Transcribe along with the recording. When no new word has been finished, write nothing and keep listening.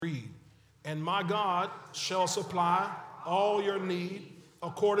And my God shall supply all your need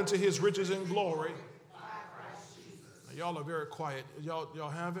according to his riches and glory. Now, y'all are very quiet. Y'all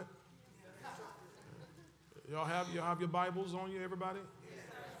have it? Y'all have your Bibles on you, everybody?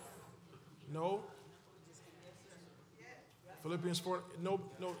 No? Philippians 4, no,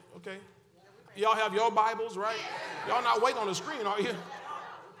 okay. Y'all have your Bibles, right? Y'all not waiting on the screen, are you?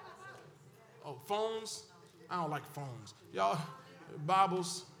 Oh, phones? I don't like phones. Y'all,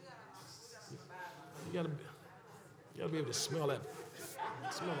 Bibles, you gotta be able to smell the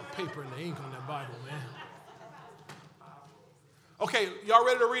paper and the ink on that Bible, man. Okay, y'all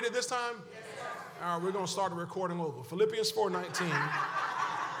ready to read it this time? All right, we're going to start the recording over. Philippians 4:19.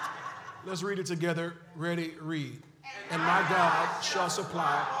 Let's read it together. Ready, read. And my God shall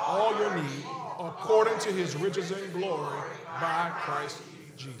supply all your need according to his riches and glory by Christ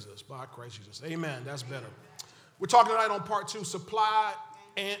Jesus. By Christ Jesus. Amen. That's better. We're talking tonight on part 2, supply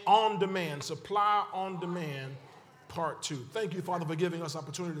and on demand. Supply on demand, part 2. Thank you, Father, for giving us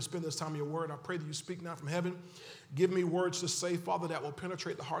opportunity to spend this time in your word. I pray that you speak now from heaven. Give me words to say, Father, that will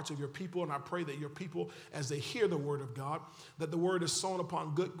penetrate the hearts of your people. And I pray that your people, as they hear the word of God, that the word is sown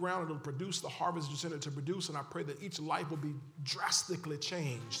upon good ground and it will produce the harvest you sent it to produce. And I pray that each life will be drastically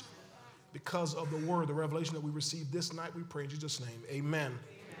changed because of the word, the revelation that we received this night. We pray in Jesus' name. Amen.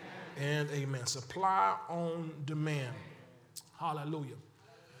 And amen. Supply on demand. Hallelujah.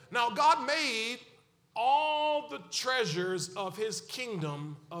 Now, God made all the treasures of his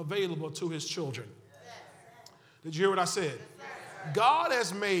kingdom available to his children. Did you hear what I said? God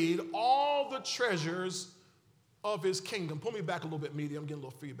has made all the treasures of his kingdom. Pull me back a little bit, media. I'm getting a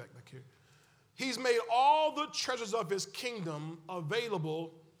little feedback back here. He's made all the treasures of his kingdom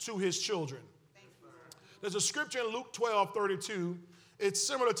available to his children. There's a scripture in Luke 12:32. It's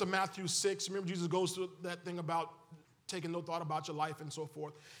similar to Matthew 6. Remember, Jesus goes through that thing about taking no thought about your life and so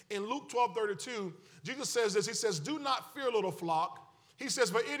forth. In Luke 12:32, Jesus says this. He says, do not fear, little flock. He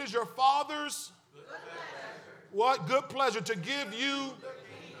says, for it is your Father's what? Good pleasure to give you.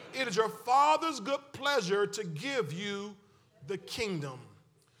 It is your Father's good pleasure to give you the kingdom.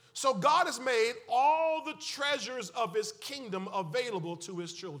 So God has made all the treasures of his kingdom available to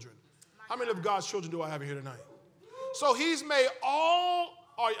his children. How many of God's children do I have here tonight? So he's made I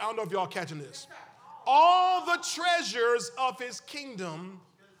don't know if y'all catching this. All the treasures of his kingdom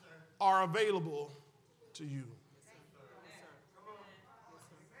are available to you.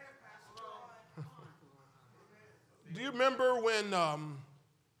 Do you remember when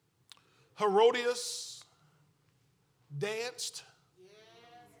Herodias danced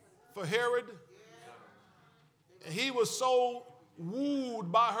for Herod? And he was so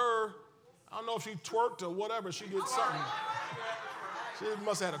wooed by her. I don't know if she twerked or whatever. She did something. She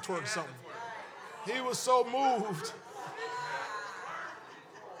must have had to twerk something. He was so moved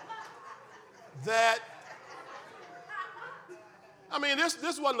that, I mean,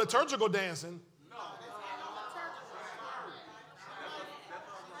 this wasn't liturgical dancing.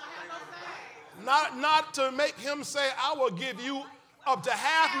 Not to make him say, I will give you up to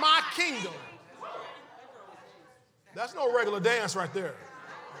half my kingdom. That's no regular dance right there.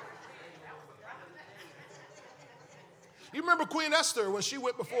 You remember Queen Esther when she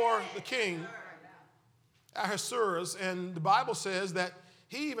went before the king Ahasuerus, and the Bible says that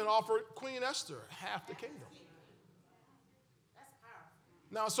he even offered Queen Esther half the kingdom.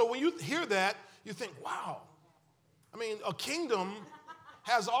 Now, so when you hear that, you think, wow. I mean, a kingdom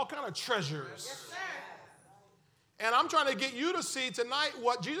has all kind of treasures. And I'm trying to get you to see tonight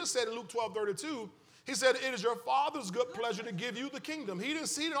what Jesus said in Luke 12:32. He said, it is your Father's good pleasure to give you the kingdom. He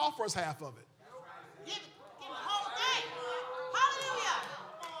didn't offer us half of it. Give the whole thing. Hallelujah.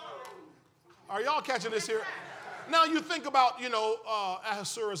 Are y'all catching this here? Now you think about,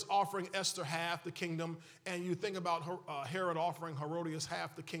 Ahasuerus offering Esther half the kingdom, and you think about Herod offering Herodias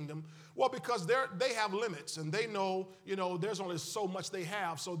half the kingdom. Well, because they have limits, and they know, there's only so much they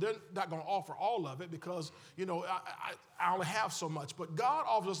have, so they're not going to offer all of it because, I only have so much. But God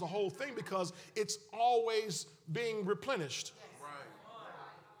offers us the whole thing because it's always being replenished. Right.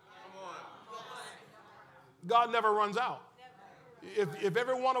 Come on. God never runs out. If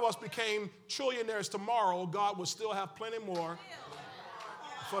every one of us became trillionaires tomorrow, God would still have plenty more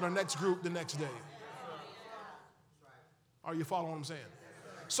for the next group the next day. Are you following what I'm saying?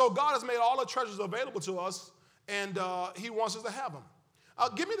 So God has made all the treasures available to us, and he wants us to have them.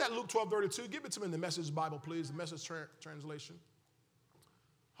 Give me that Luke 12:32. Give it to me in the Message Bible, please, the Message translation.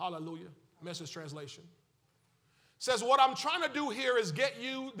 Hallelujah. Message translation. Says, what I'm trying to do here is get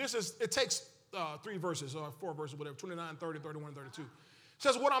you, it takes 3 verses or 4 verses, whatever, 29, 30, 31, 32. It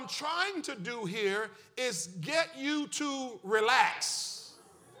says, what I'm trying to do here is get you to relax.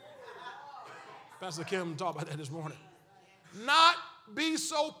 Pastor Kim talked about that this morning. Not be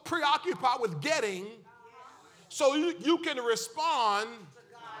so preoccupied with getting so you can respond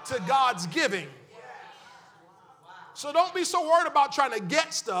to God's giving. So don't be so worried about trying to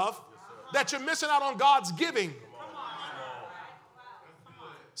get stuff that you're missing out on God's giving.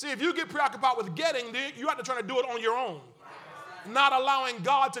 See, if you get preoccupied with getting, then you have to try to do it on your own, not allowing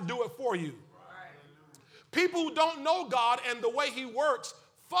God to do it for you. People who don't know God and the way he works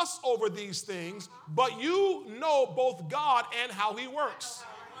fuss over these things, but you know both God and how he works.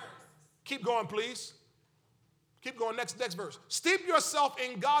 Keep going, please. Keep going. Next verse. Steep yourself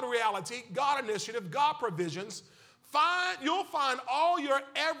in God reality, God initiative, God provisions. You'll find all your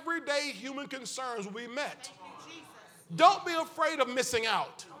everyday human concerns will be met. Don't be afraid of missing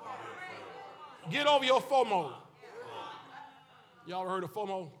out. Get over your FOMO. Y'all ever heard of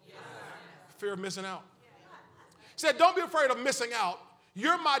FOMO? Fear of missing out. He said, don't be afraid of missing out.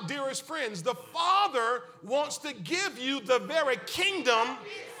 You're my dearest friends. The Father wants to give you the very kingdom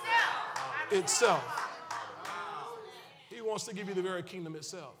itself. He wants to give you the very kingdom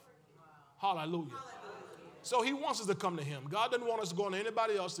itself. Hallelujah. So he wants us to come to him. God doesn't want us to go to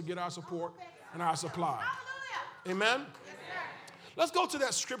anybody else to get our support and our supply. Amen? Let's go to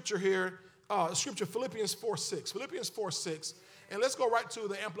that scripture here, Philippians 4:6. Philippians 4:6. And let's go right to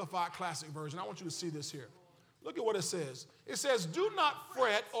the Amplified Classic Version. I want you to see this here. Look at what it says. It says, do not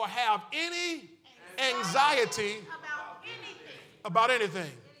fret or have any anxiety about anything.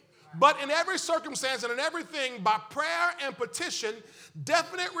 But in every circumstance and in everything, by prayer and petition,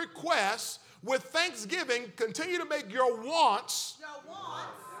 definite requests, with thanksgiving, continue to make your wants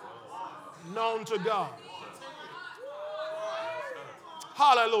known to God.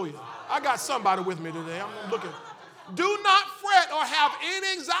 Hallelujah. I got somebody with me today. I'm looking. Do not fret or have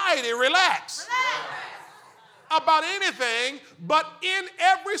any anxiety. Relax. About anything, but in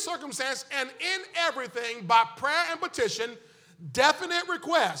every circumstance and in everything, by prayer and petition, definite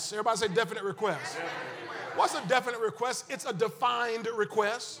requests. Everybody say definite requests. What's a definite request? It's a defined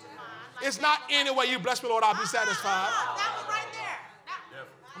request. It's not any way you bless me, Lord, I'll be satisfied. That was right there.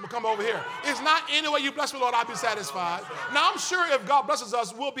 I'm going to come over here. It's not any way you bless me, Lord, I'll be satisfied. Now, I'm sure if God blesses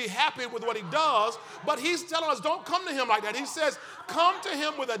us, we'll be happy with what he does, but he's telling us don't come to him like that. He says, come to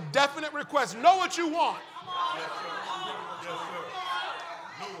him with a definite request. Know what you want.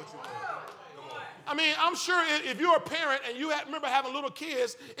 I mean, I'm sure if you're a parent and you remember having little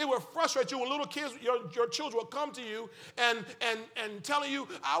kids, it would frustrate you when little kids, your children will come to you and telling you,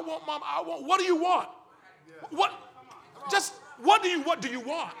 I want, Mom, I want, what do you want? What do you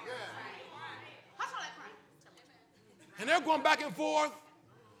want? And they're going back and forth.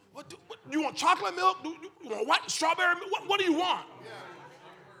 What you want chocolate milk? Do you want white strawberry milk? What do you want?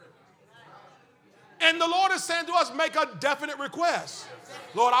 And the Lord is saying to us, make a definite request.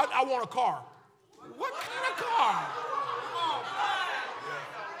 Lord, I want a car. What kind of car?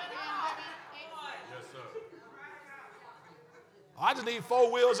 I just need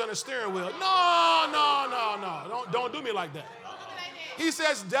 4 wheels and a steering wheel. No. Don't do me like that. He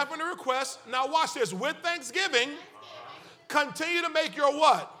says definite request. Now watch this. With thanksgiving, continue to make your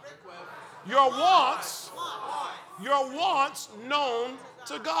what? Your wants known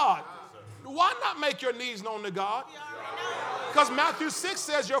to God. Why not make your needs known to God? Because Matthew 6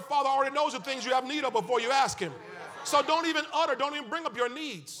 says your Father already knows the things you have need of before you ask him. So don't even bring up your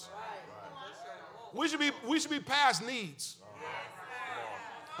needs. We should be past needs.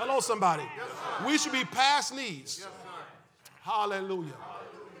 Hello, somebody. We should be past needs. Hallelujah.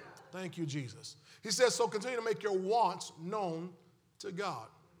 Thank you, Jesus. He says, so continue to make your wants known to God.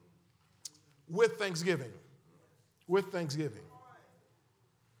 With thanksgiving. With thanksgiving.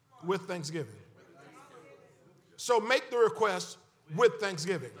 With thanksgiving. So make the request with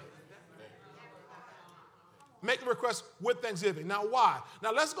thanksgiving. Make the request with thanksgiving. Now, why?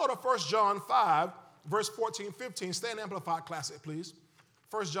 Now, let's go to 1 John 5, verse 14, 15. Stay in Amplified Classic, please.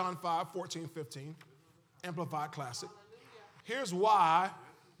 1 John 5, 14, 15. Amplified Classic. Here's why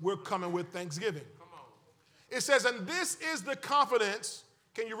we're coming with thanksgiving. It says, and this is the confidence.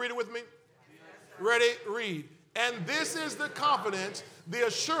 Can you read it with me? Ready? Read. And this is the confidence, the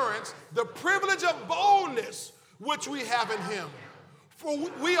assurance, the privilege of boldness which we have in him. For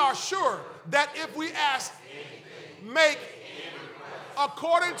we are sure that if we ask, make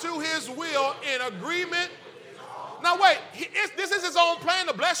according to his will in agreement. Now wait, this is his own plan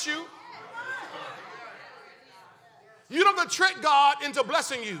to bless you. You don't have to trick God into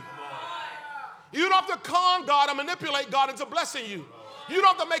blessing you. You don't have to con God and manipulate God into blessing you. You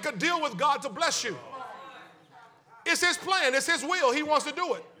don't have to make a deal with God to bless you. It's his plan. It's his will. He wants to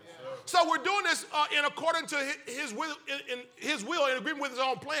do it. So we're doing this in according to his will, in agreement with his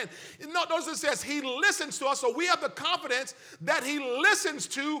own plan. Notice it says he listens to us, so we have the confidence that he listens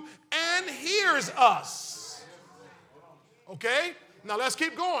to and hears us. Okay? Now let's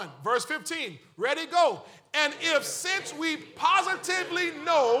keep going. Verse 15. Ready, go. And if since we positively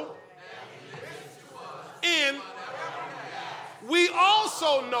know we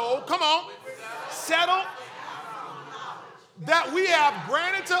also know, come on, settle, that we have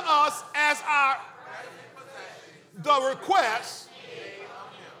granted to us as the request.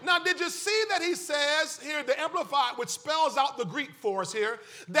 Now, did you see that he says here, the Amplified, which spells out the Greek for us here,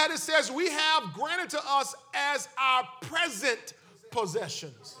 that it says we have granted to us as our present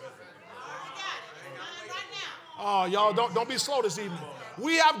possessions. Oh, y'all, don't be slow this evening.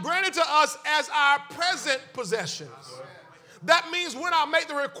 We have granted to us as our present possessions. That means when I make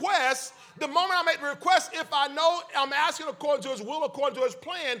the request, the moment I make the request, if I know I'm asking according to his will, according to his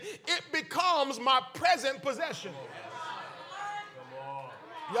plan, it becomes my present possession.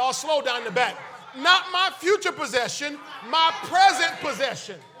 Y'all slow down in the back. Not my future possession, my present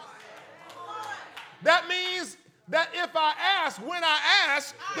possession. That means that if I ask, when I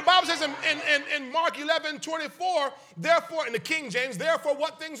ask, the Bible says in Mark 11:24, therefore, in the King James, therefore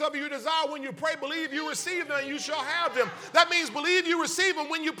what things of you desire when you pray, believe you receive them and you shall have them. That means believe you receive them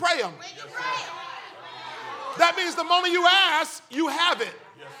when you pray them. That means the moment you ask, you have it.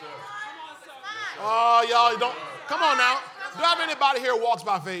 Oh, y'all don't, come on now. Do I have anybody here who walks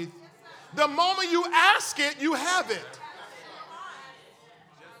by faith? The moment you ask it, you have it.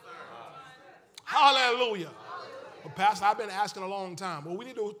 Hallelujah. Well, Pastor, I've been asking a long time. Well, we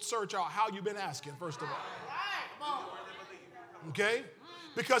need to search out how you've been asking, first of all. Okay?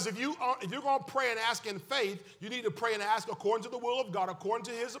 Because if you're going to pray and ask in faith, you need to pray and ask according to the will of God, according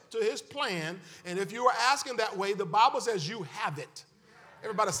to his plan. And if you are asking that way, the Bible says you have it.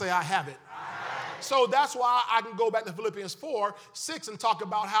 Everybody say, I have it. So that's why I can go back to Philippians 4:6 and talk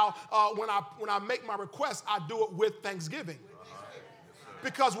about how when I make my request, I do it with thanksgiving.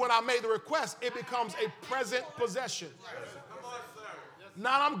 Because when I made the request, it becomes a present possession.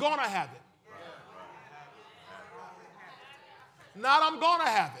 Now I'm going to have it. Now I'm going to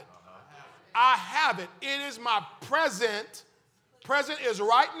have it. I have it. It is my present. Present is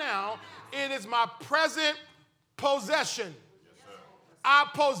right now. It is my present possession. I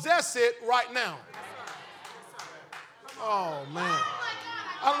possess it right now. Oh, man.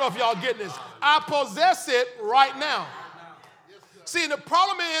 I don't know if y'all getting this. I possess it right now. See, the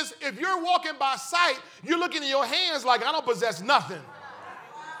problem is, if you're walking by sight, you're looking at your hands like, I don't possess nothing.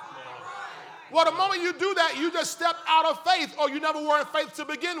 Well, the moment you do that, you just step out of faith, or you never were in faith to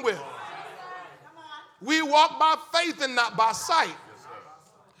begin with. We walk by faith and not by sight.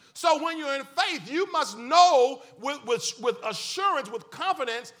 So when you're in faith, you must know with assurance, with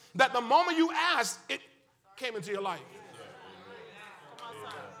confidence, that the moment you ask, it came into your life.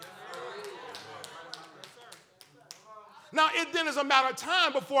 Now, it then is a matter of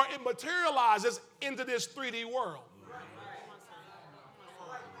time before it materializes into this 3D world.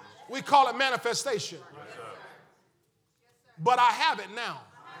 We call it manifestation. But I have it now.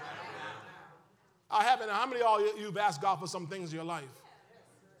 I have it now. How many of y'all, you've asked God for some things in your life?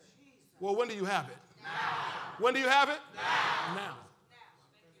 Well, when do you have it? Now. When do you have it? Now.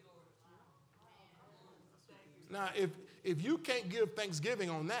 Now, if you can't give thanksgiving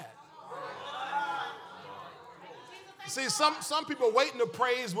on that, see, some people waiting to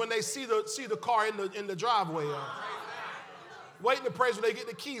praise when they see the car in the driveway. Waiting to praise when they get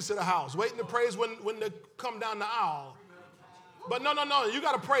the keys to the house. Waiting to praise when they come down the aisle. But no. You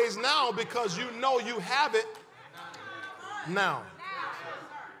got to praise now because you know you have it now.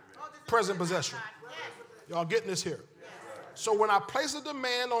 Present possession. Y'all getting this here? So when I place a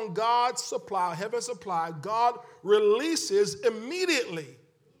demand on God's supply, heaven's supply, God releases immediately.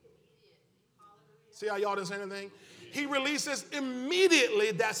 See how y'all didn't say anything? He releases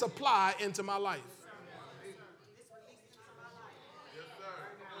immediately that supply into my life.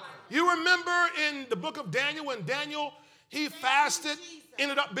 You remember in the book of Daniel, when Daniel, he fasted,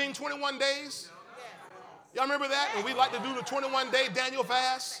 ended up being 21 days? Y'all remember that? And we like to do the 21-day Daniel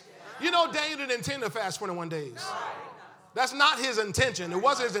fast. You know, Daniel didn't intend to fast 21 days. That's not his intention. It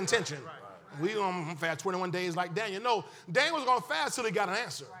wasn't his intention. We don't fast 21 days like Daniel. No, Daniel was going to fast till he got an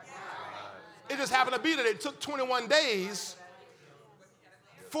answer. It just happened to be that it took 21 days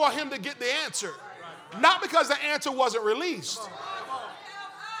for him to get the answer. Not because the answer wasn't released,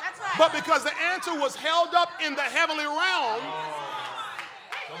 but because the answer was held up in the heavenly realm.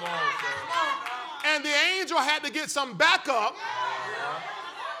 And the angel had to get some backup.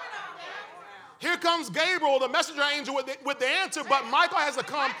 Here comes Gabriel, the messenger angel, with the answer, but Michael has to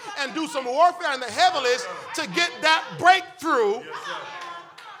come and do some warfare in the heavens to get that breakthrough.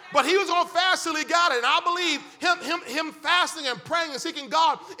 But he was going to fast till he got it. And I believe him fasting and praying and seeking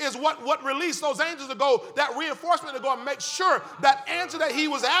God is what released those angels to go, that reinforcement to go and make sure that answer that he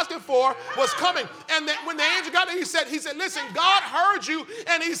was asking for was coming. And then when the angel got there, he said, listen, God heard you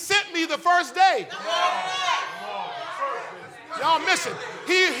and he sent me the first day. Y'all miss it.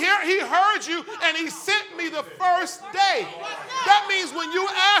 He heard you and he sent me the first day. That means when you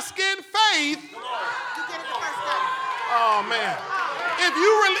ask in faith, oh man.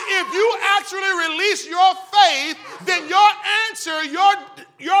 If you actually release your faith, then your answer, your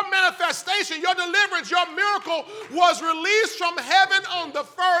manifestation, your deliverance, your miracle was released from heaven on the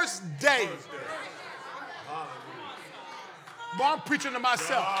first day. Boy, I'm preaching to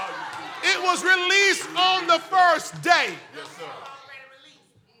myself. It was released on the first day. Yes, sir.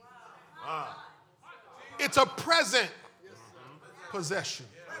 It's a present possession.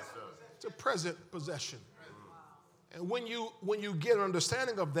 It's a present possession. And when you get an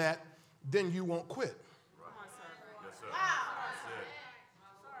understanding of that, then you won't quit. Yes, sir.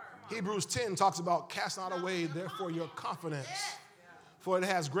 Hebrews 10 talks about cast not away, therefore, your confidence, for it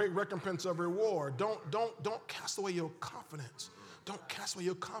has great recompense of reward. Don't cast away your confidence. Don't cast away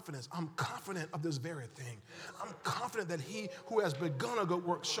your confidence. I'm confident of this very thing. I'm confident that he who has begun a good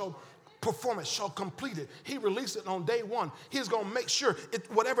work shall perform it, shall complete it. He released it on day one. He's going to make sure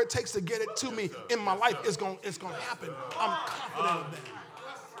whatever it takes to get it to me in my life is going to happen. I'm confident of that.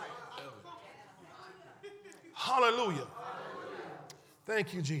 Hallelujah.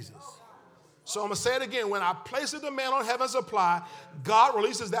 Thank you, Jesus. So I'm going to say it again. When I place a demand on heaven's supply, God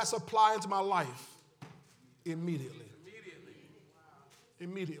releases that supply into my life immediately.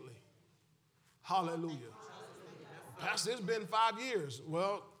 Immediately. Hallelujah. Pastor, it's been 5 years.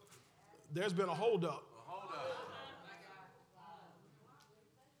 Well, there's been a holdup.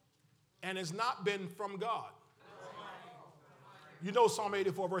 And it's not been from God. You know Psalm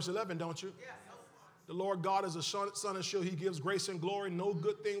 84, verse 11, don't you? The Lord God is a sun and shield. He gives grace and glory. No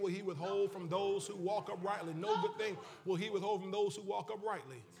good thing will he withhold from those who walk uprightly. No good thing will he withhold from those who walk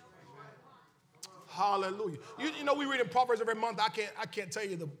uprightly. Hallelujah. You know, we read in Proverbs every month. I can't tell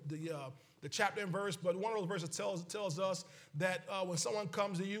you the chapter and verse, but one of those verses tells us that when someone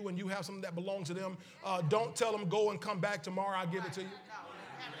comes to you and you have something that belongs to them, don't tell them go and come back tomorrow, I'll give it to you.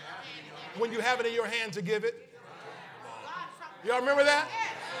 When you have it in your hand to give it. Y'all remember that?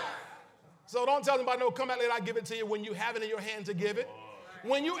 So don't tell somebody, no, come back later, I'll give it to you. When you have it in your hand to give it.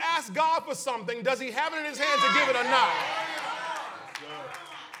 When you ask God for something, does he have it in his hand to give it or not?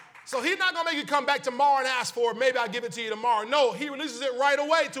 So he's not going to make you come back tomorrow and ask for it. Maybe I'll give it to you tomorrow. No, he releases it right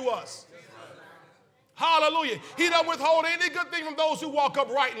away to us. Hallelujah. He doesn't withhold any good thing from those who walk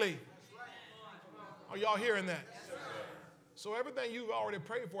uprightly. Are y'all hearing that? So everything you've already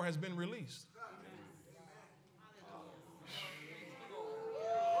prayed for has been released.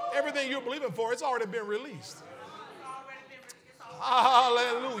 Everything you're believing for, it's already been released.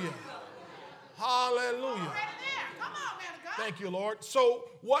 Hallelujah. Hallelujah. Thank you, Lord. So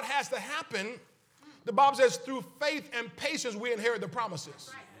what has to happen? The Bible says through faith and patience we inherit the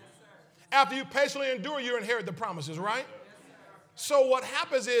promises. After you patiently endure, you inherit the promises, right? So what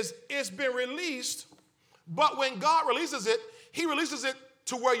happens is it's been released, but when God releases it, he releases it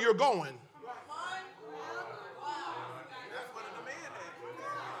to where you're going.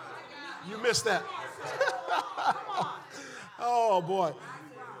 You missed that. Oh, boy.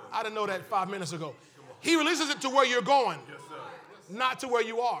 I didn't know that 5 minutes ago. He releases it to where you're going, not to where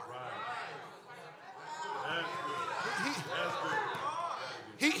you are.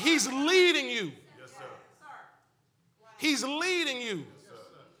 He's leading you. He's leading you.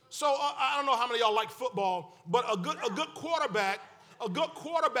 So I don't know how many of y'all like football, but a good quarterback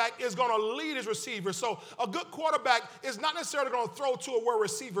is going to lead his receiver. So a good quarterback is not necessarily going to throw to where a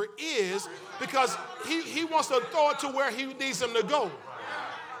receiver is, because he wants to throw it to where he needs him to go.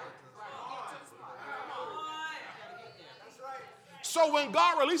 So when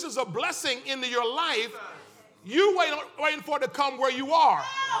God releases a blessing into your life, you waiting for it to come where you are.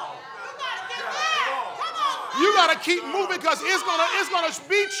 You got to keep moving, because it's gonna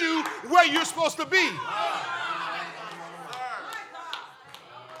beat you where you're supposed to be.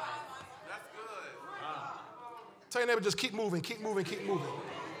 Tell your neighbor, just keep moving, keep moving, keep moving.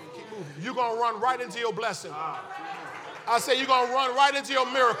 Keep moving. You're going to run right into your blessing. I say you're going to run right into your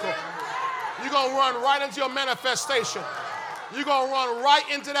miracle. You're going to run right into your manifestation. You're going to run right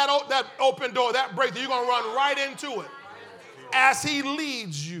into that open door, that breakthrough. You're going to run right into it as he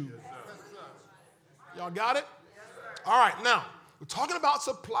leads you. Y'all got it? All right, now, We're talking about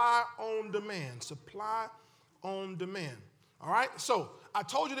supply on demand. Supply on demand. All right? So I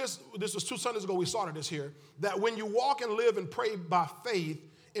told you this was 2 Sundays ago we started this here, that when you walk and live and pray by faith,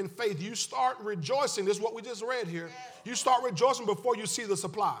 in faith, you start rejoicing. This is what we just read here. You start rejoicing before you see the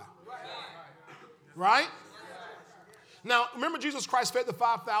supply. Right? Now, remember Jesus Christ fed the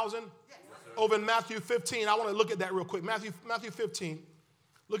 5,000 over in Matthew 15. I want to look at that real quick. Matthew 15.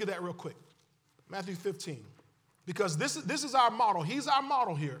 Look at that real quick. Matthew 15. Because this is our model. He's our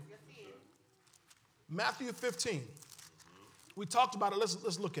model here. Matthew 15. We talked about it.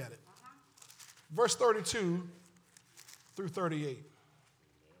 Let's look at it. Verse 32 through 38.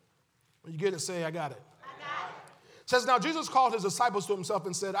 When you get it, say, I got it. It says, now Jesus called his disciples to himself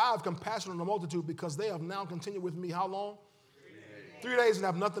and said, I have compassion on the multitude because they have now continued with me how long? 3 days and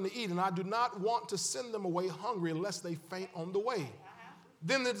have nothing to eat, and I do not want to send them away hungry lest they faint on the way.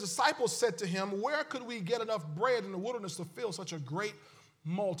 Then the disciples said to him, where could we get enough bread in the wilderness to fill such a great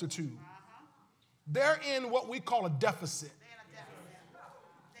multitude? They're in what we call a deficit.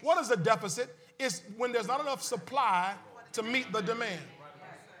 What is a deficit? It's when there's not enough supply to meet the demand.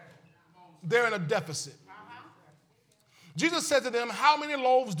 They're in a deficit. Jesus said to them, how many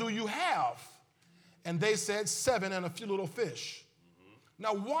loaves do you have? And they said 7 and a few little fish.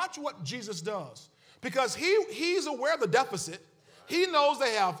 Now watch what Jesus does. Because he's aware of the deficit. He knows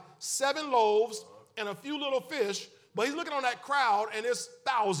they have 7 loaves and a few little fish, but he's looking on that crowd and it's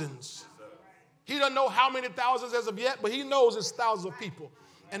thousands. He doesn't know how many thousands as of yet, but he knows it's thousands of people.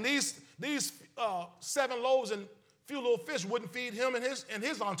 And these 7 loaves and few little fish wouldn't feed him and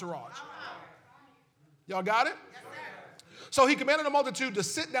his entourage. Y'all got it? Yes, sir. So he commanded the multitude to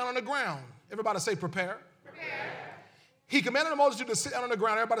sit down on the ground. Everybody say prepare. Prepare. He commanded the multitude to sit down on the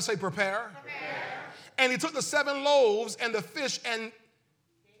ground. Everybody say prepare. Prepare. And he took the 7 loaves and the fish and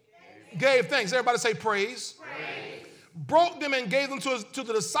gave thanks. Everybody say praise. Praise. Broke them and gave them to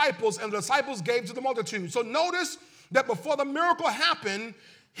the disciples, and the disciples gave to the multitude. So notice that before the miracle happened,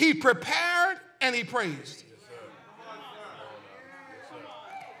 he prepared and he praised.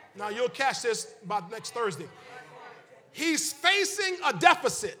 Now you'll catch this by next Thursday. He's facing a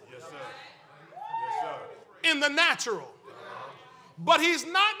deficit in the natural. But he's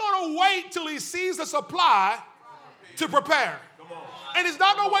not going to wait till he sees the supply to prepare. And he's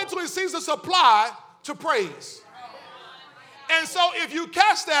not going to wait till he sees the supply to praise. And so if you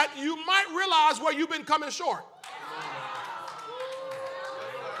catch that, you might realize where you've been coming short.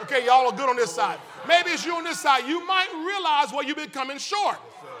 Okay, y'all are good on this side. Maybe it's you on this side. You might realize where you've been coming short.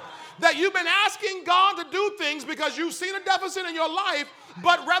 That you've been asking God to do things because you've seen a deficit in your life,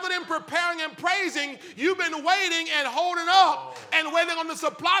 but rather than preparing and praising, you've been waiting and holding up and waiting on the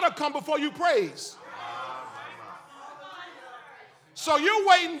supply to come before you praise. So you're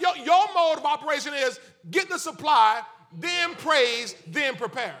waiting, your mode of operation is get the supply, then praise, then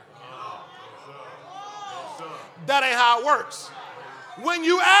prepare. That ain't how it works. When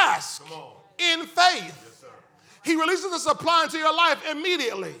you ask in faith, he releases the supply into your life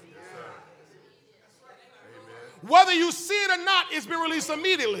immediately. Whether you see it or not, it's been released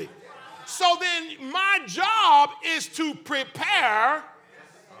immediately. So then my job is to prepare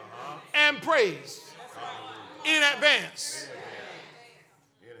and praise in advance.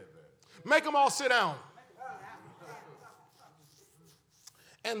 Make them all sit down.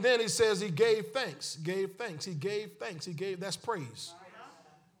 And then he says he gave thanks, that's praise.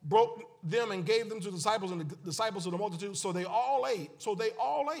 Broke them and gave them to the disciples and the disciples to the multitude. So they all ate.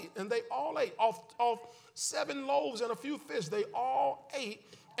 And they all ate off 7 loaves and a few fish. They all ate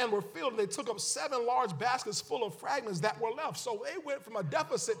and were filled. They took up 7 large baskets full of fragments that were left. So they went from a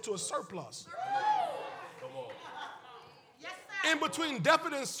deficit to a surplus. Yes, sir. In between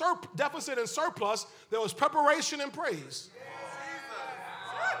deficit and surplus, there was preparation and praise.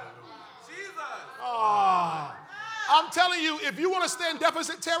 I'm telling you, if you want to stay in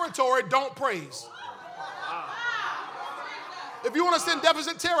deficit territory, don't praise. If you want to stay in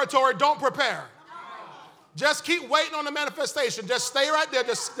deficit territory, don't prepare. Just keep waiting on the manifestation. Just stay right there.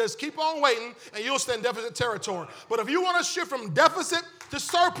 Just keep on waiting, and you'll stay in deficit territory. But if you want to shift from deficit to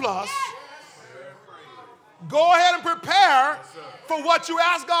surplus, go ahead and prepare for what you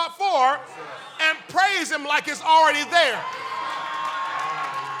ask God for and praise him like it's already there.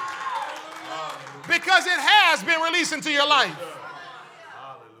 Because it has been released into your life.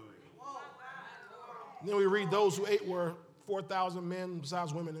 Then we read those who ate were 4,000 men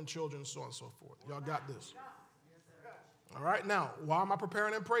besides women and children, so on and so forth. Y'all got this. All right, now, why am I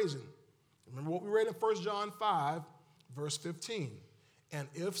preparing and praising? Remember what we read in 1 John 5, verse 15. And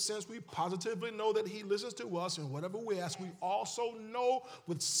if, since we positively know that he listens to us and whatever we ask, we also know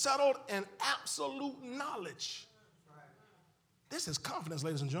with settled and absolute knowledge This is confidence,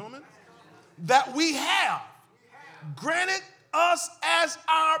 ladies and gentlemen, that we have granted us as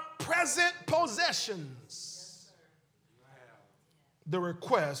our present possessions the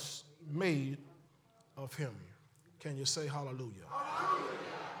request made of him. Can you say hallelujah? Hallelujah.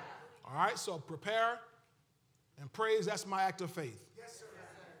 All right, so prepare and praise. That's my act of faith. Yes, sir.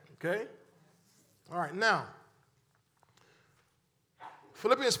 Okay? All right, now,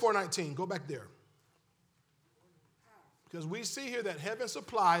 Philippians 4:19, go back there. Because we see here that heaven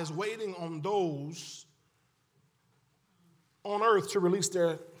supply is waiting on those on earth to release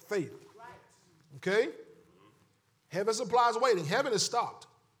their faith. Okay? Heaven supply is waiting. Heaven is stocked.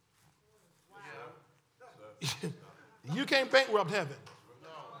 You can't bankrupt heaven.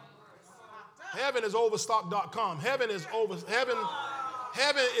 Heaven is overstock.com. Heaven is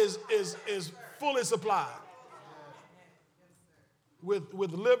fully supplied with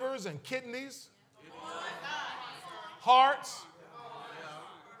livers and kidneys, hearts,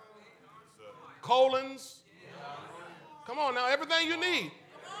 colons. Come on now, everything you need.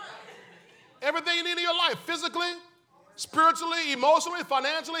 Everything you need in your life, physically, spiritually, emotionally,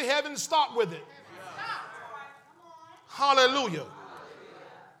 financially, heaven's stocked with it. Hallelujah.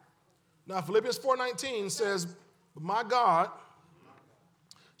 Now, Philippians 4:19 says, my God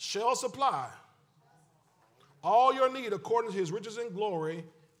shall supply all your need according to his riches and glory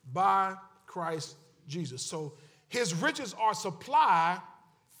by Christ Jesus. So his riches are supply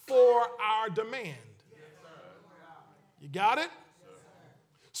for our demand. You got it?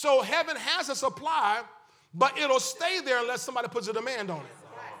 So heaven has a supply, but it'll stay there unless somebody puts a demand on it.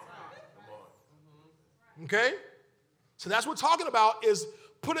 Okay? So that's what we're talking about, is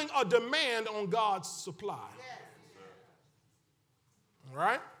putting a demand on God's supply. All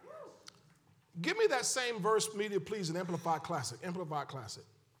right? Give me that same verse, media, please, in Amplified Classic. Amplified Classic.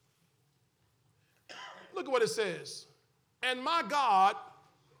 Look at what it says. And my God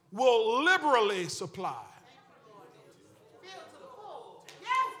will liberally supply.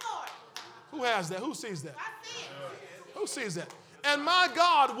 Who has that? Who sees that? Who sees that? And my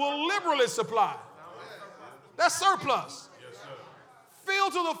God will liberally supply. That's surplus.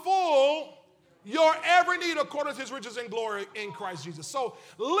 Fill to the full your every need according to his riches and glory in Christ Jesus. So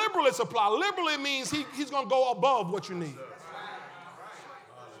liberally supply. Liberally means he's going to go above what you need.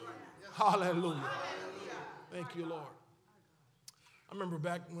 Hallelujah. Thank you, Lord. I remember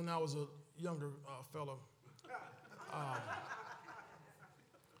back when I was a younger fellow.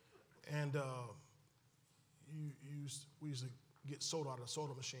 We used to get soda out of the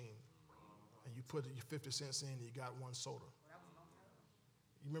soda machine. And you put your 50 cents in and you got one soda.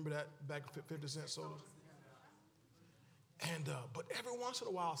 You remember that back 50-cent soda? And but every once in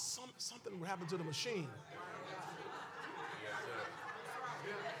a while, something would happen to the machine.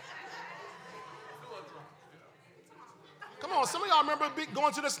 Come on, some of y'all remember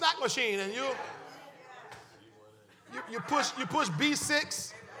going to the snack machine and you push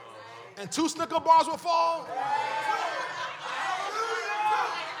B6 and 2 Snicker bars will fall.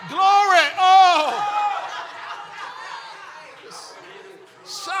 Glory! Oh!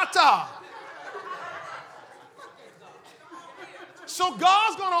 Shata. So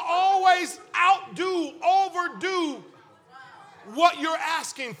God's going to always overdo what you're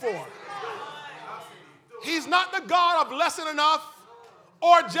asking for. He's not the God of less than enough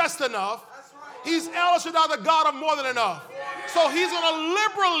or just enough. He's El Shaddai, the God of more than enough. So he's going to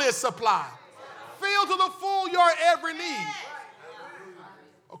liberally supply. Fill to the full your every need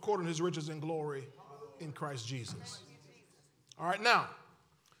according to his riches and glory in Christ Jesus. All right, now,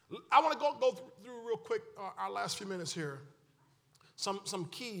 I want to go through real quick our last few minutes here. Some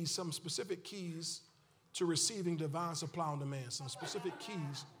keys, some specific keys to receiving divine supply on demand. Some specific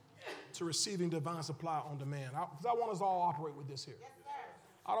keys to receiving divine supply on demand. Because I want us all to operate with this here.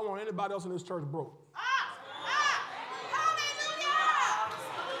 I don't want anybody else in this church broke.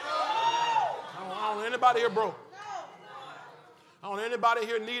 I don't want anybody here broke. I don't want anybody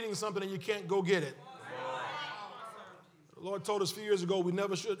here needing something and you can't go get it. The Lord told us a few years ago we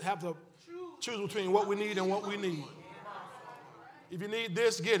never should have to choose between what we need and what we need. If you need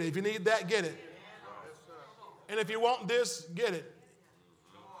this, get it. If you need that, get it. And if you want this, get it.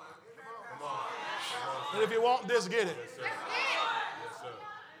 And if you want this, get it.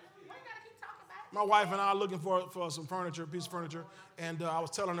 My wife and I are looking for some furniture, a piece of furniture, and I was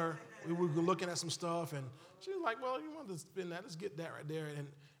telling her we were looking at some stuff, and she was like, well, you want to spend that, let's get that right there. And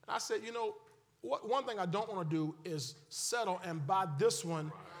I said, you know, one thing I don't want to do is settle and buy this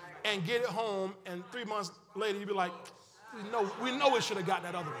one and get it home, and 3 months later you'd be like, we know we should have got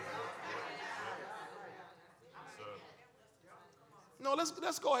that other one. No,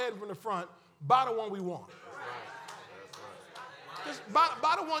 let's go ahead from the front, buy the one we want. Just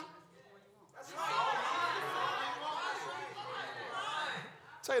buy the one.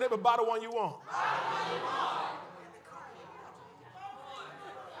 Tell you that, but buy the one you want.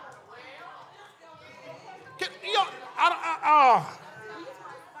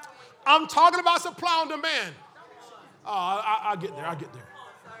 I'm talking about supply and demand. I'll get there.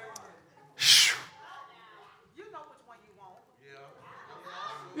 You know which one you want.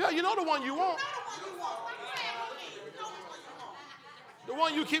 Yeah, you know the one you want. The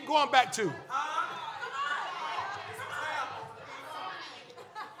one you keep going back to.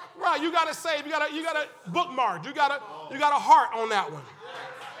 Right, you gotta save, you gotta bookmark, you got a heart on that one.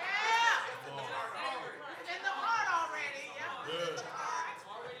 In the heart already.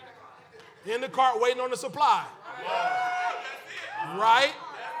 Yeah. In the cart waiting on the supply. Right?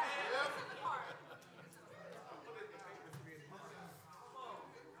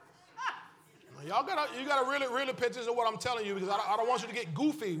 Now, you gotta really pay attention to what I'm telling you, because I don't want you to get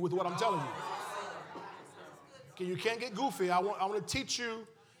goofy with what I'm telling you. Okay, you can't get goofy. I want to teach you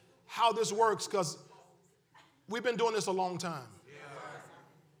how this works, because we've been doing this a long time.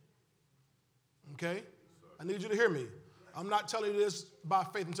 Okay? I need you to hear me. I'm not telling you this by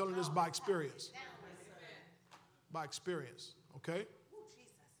faith. I'm telling you this by experience. By experience. Okay?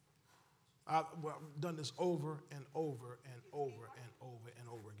 I've done this over and over and over and over and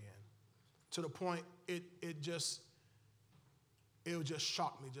over again. To the point it would just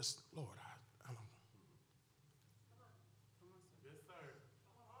shock me. Just, Lord, I don't know.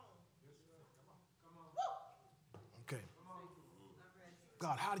 Okay.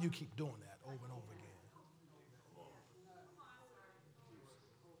 God, how do you keep doing that over and over again?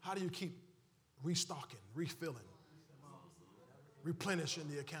 How do you keep restocking, refilling, replenishing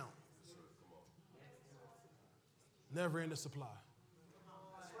the account? Never ending supply.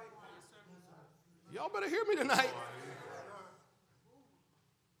 Y'all better hear me tonight.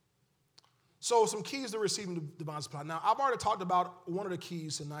 So some keys to receiving the divine supply. Now, I've already talked about one of the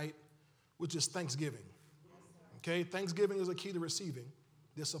keys tonight, which is thanksgiving. Okay, thanksgiving is a key to receiving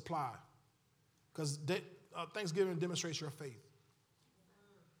this supply, because thanksgiving demonstrates your faith.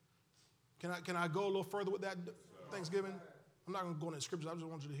 Can I go a little further with that thanksgiving? I'm not going to go into the scriptures. I just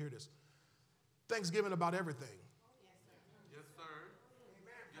want you to hear this. Thanksgiving about everything. Yes, sir.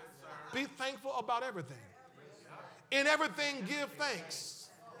 Yes, sir. Be thankful about everything. In everything, give thanks.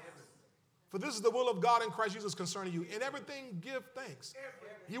 For this is the will of God in Christ Jesus concerning you. In everything, give thanks.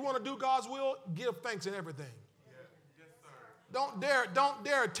 You want to do God's will? Give thanks in everything. Don't dare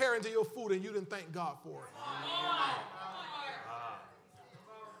tear into your food and you didn't thank God for it.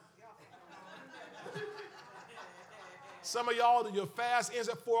 Some of y'all, your fast ends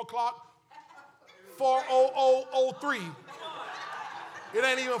at 4 o'clock. 4:00:03. It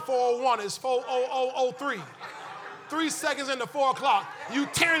ain't even 4:01. It's 4:00:03. 3 seconds into 4 o'clock, you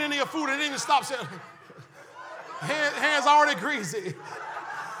tearing into your food and it didn't even stop. Hands already greasy.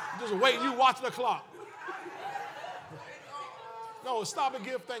 Just waiting. You watching the clock. No, stop and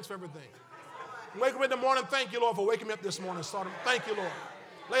give thanks for everything. Wake up in the morning. Thank you, Lord, for waking me up this morning. Thank you, Lord.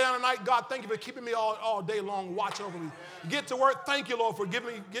 Lay down at night. God, thank you for keeping me all day long, watching over me. Get to work. Thank you, Lord, for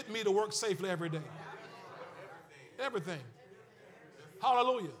getting me to work safely every day. Everything.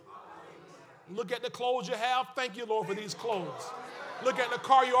 Hallelujah. Look at the clothes you have. Thank you, Lord, for these clothes. Look at the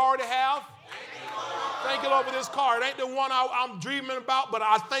car you already have. Thank you, Lord, for this car. It ain't the one I'm dreaming about, but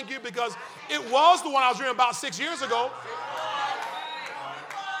I thank you because it was the one I was dreaming about 6 years ago.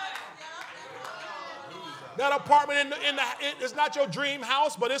 That apartment it's not your dream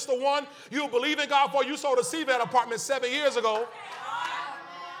house, but it's the one you believe in God for. You sold a seed for that apartment 7 years ago.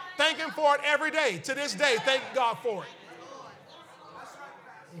 Thank Him for it every day. To this day, thank God for it.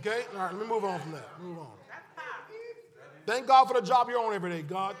 Okay? All right, let me move on from that. Move on. Thank God for the job you're on every day.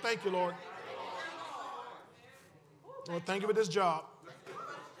 God, thank you, Lord. Lord, thank you for this job.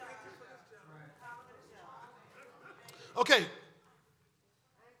 Okay.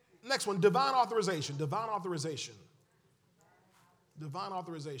 Next one, divine authorization. Divine authorization. Divine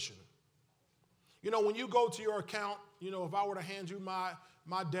authorization. You know, when you go to your account, you know, if I were to hand you my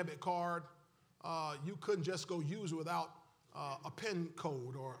debit card, you couldn't just go use it without a PIN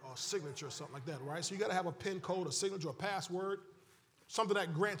code or a signature or something like that, right? So you got to have a PIN code, a signature, a password, something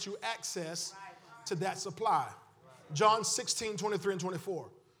that grants you access to that supply. John 16, 23 and 24.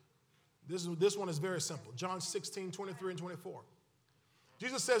 This one is very simple. John 16, 23 and 24.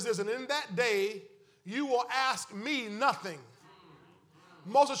 Jesus says this, and in that day you will ask me nothing.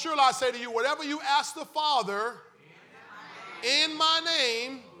 Most assuredly I say to you, whatever you ask the Father in my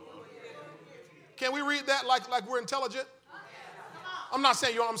name, can we read that like we're intelligent? I'm not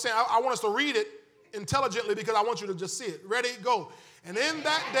saying you know what I'm saying. I want us to read it intelligently because I want you to just see it. Ready? Go. And in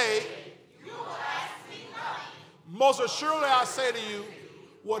that day, most assuredly I say to you,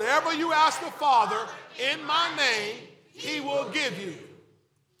 whatever you ask the Father in my name, he will give you.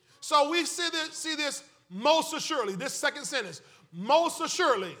 So we see this most assuredly, this second sentence, most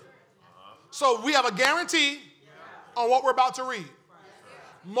assuredly. So we have a guarantee on what we're about to read.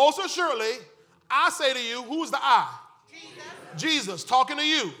 Most assuredly, I say to you, who's the I? Jesus talking to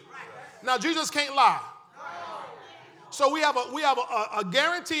you. Now Jesus can't lie. So we have a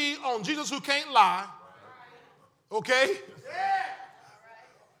guarantee on Jesus who can't lie. Okay?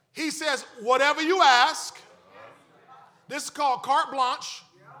 He says, whatever you ask, this is called carte blanche.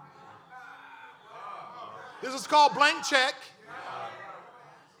 This is called blank check.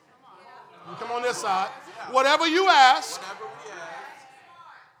 You come on this side. Whatever you ask.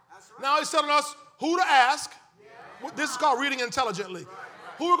 Now he's telling us who to ask. This is called reading intelligently.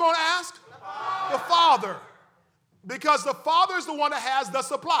 Who we're going to ask? The Father. Because the Father is the one that has the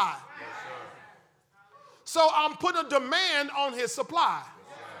supply. So I'm putting a demand on his supply.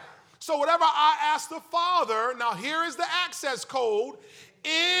 So whatever I ask the Father, now here is the access code,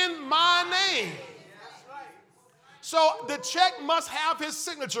 in my name. So the check must have his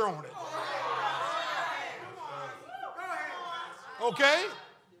signature on it. Okay?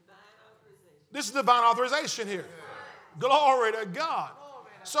 This is divine authorization here. Glory to God.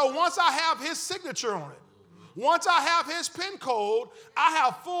 So once I have his signature on it, once I have his PIN code, I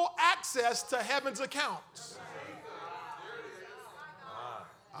have full access to heaven's accounts.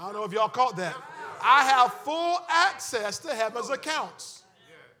 I don't know if y'all caught that. I have full access to heaven's accounts.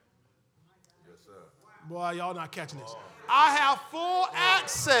 Boy, y'all not catching this. I have full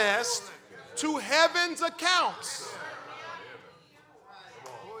access to heaven's accounts.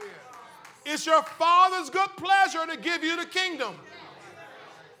 It's your Father's good pleasure to give you the kingdom.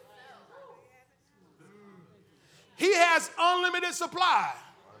 He has unlimited supply.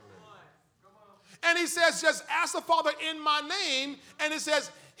 And he says, just ask the Father in my name, and it says,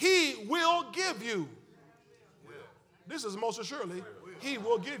 he will give you. This is most assuredly, he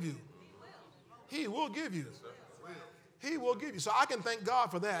will give you. He will give you. He will give you. So I can thank God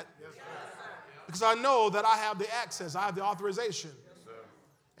for that. Because I know that I have the access, I have the authorization.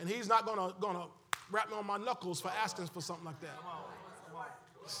 And he's not gonna rap me on my knuckles for asking for something like that. Boy.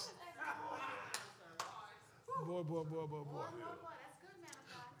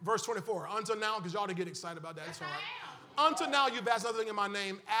 Verse 24. Until now, because y'all didn't get excited about that. It's all right. Until now, you've asked nothing in my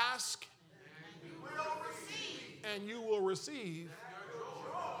name. Ask, and you will receive.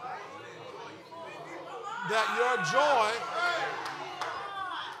 That your joy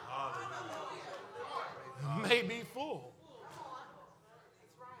may be full.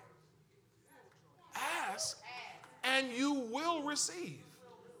 Ask, and you will receive.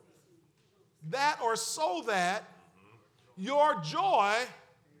 That or so that your joy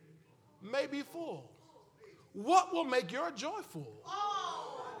may be full. What will make your joy full?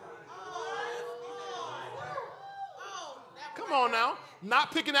 Come on now.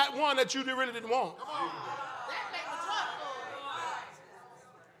 Not picking that one that you really didn't want.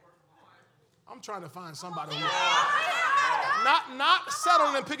 I'm trying to find somebody who not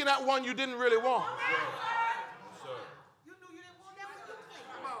settling and picking that one you didn't really want. You knew you didn't want that one.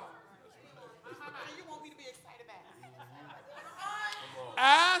 Come on. You want me to be excited about it.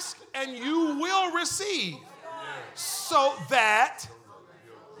 Ask and you will receive, so that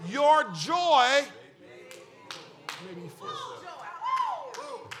your joy may be full.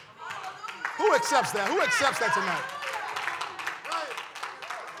 Who accepts that? Who accepts that tonight?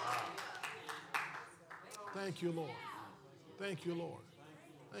 Thank you, Lord. Thank you, Lord.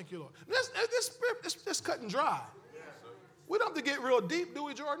 Thank you, Lord. This cut and dry. We don't have to get real deep, do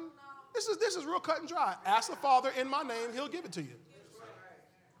we, Jordan? This is real cut and dry. Ask the Father in my name, he'll give it to you.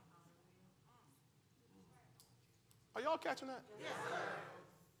 Are y'all catching that?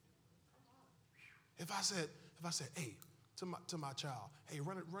 If I said, hey, to my child, hey,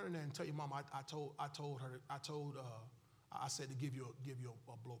 run in there and tell your mom I said to give you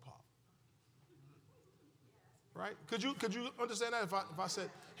a blow pop. Right? Could you understand that if I said,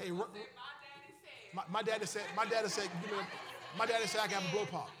 hey, my daddy said I can have a blow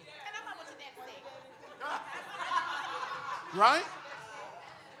pop. Right?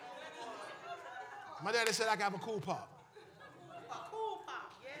 My daddy said I can have a cool pop. A cool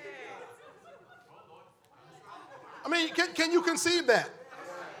pop, yeah. I mean, can you conceive that?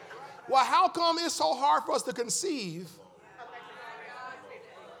 Well, how come it's so hard for us to conceive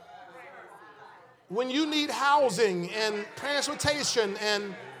when you need housing and transportation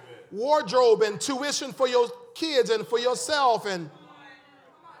and wardrobe and tuition for your kids and for yourself? And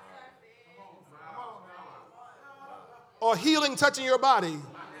or healing touching your body.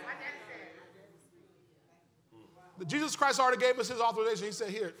 Jesus Christ already gave us his authorization. He said,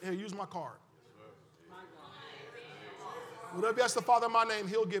 here, use my card. Whatever you ask the Father in my name,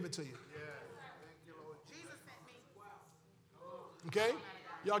 he'll give it to you. Okay?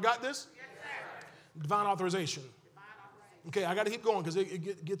 Y'all got this? Divine authorization. Okay, I got to keep going because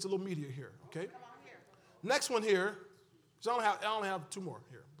it gets a little meatier here. Okay? Next one here, so I only have two more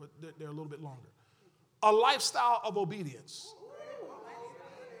here, but they're a little bit longer. A lifestyle of obedience.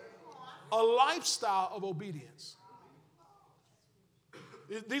 A lifestyle of obedience.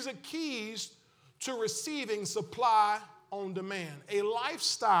 These are keys to receiving supply on demand. A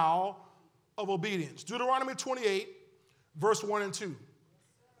lifestyle of obedience. Deuteronomy 28, verse 1 and 2.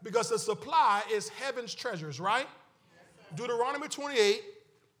 Because the supply is heaven's treasures, right? Deuteronomy 28,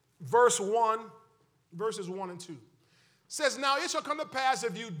 verses 1 and 2. Says, now it shall come to pass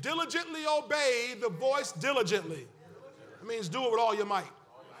if you diligently obey the voice diligently. It means do it with all your might.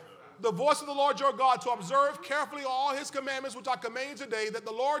 The voice of the Lord your God, to observe carefully all his commandments which I command you today, that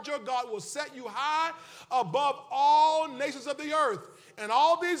the Lord your God will set you high above all nations of the earth. And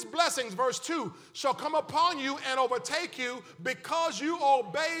all these blessings, verse 2, shall come upon you and overtake you because you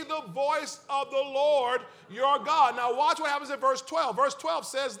obey the voice of the Lord your God. Now watch what happens in verse 12. Verse 12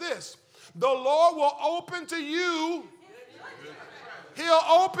 says this, the Lord will open to you. He'll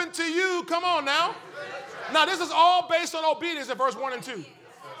open to you. Come on now. Now this is all based on obedience in verse 1 and 2.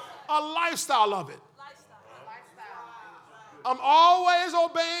 A lifestyle of it. I'm always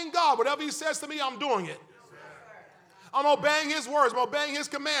obeying God. Whatever he says to me, I'm doing it. I'm obeying his words. I'm obeying his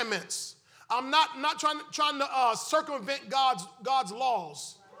commandments. I'm not trying to circumvent God's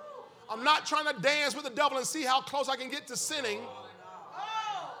laws. I'm not trying to dance with the devil and see how close I can get to sinning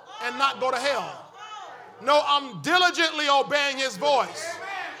and not go to hell. No, I'm diligently obeying his voice.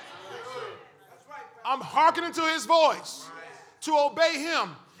 I'm hearkening to his voice to obey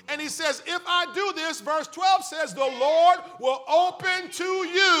him. And he says, if I do this, verse 12 says, the Lord will open to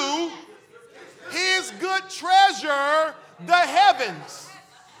you his good treasure, the heavens,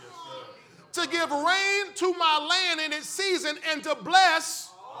 to give rain to my land in its season and to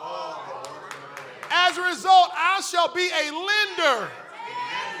bless. As a result, I shall be a lender,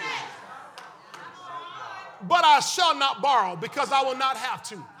 but I shall not borrow because I will not have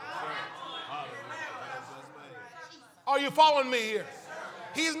to. Are you following me here?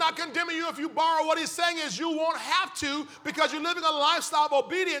 He's not condemning you if you borrow. What he's saying is you won't have to because you're living a lifestyle of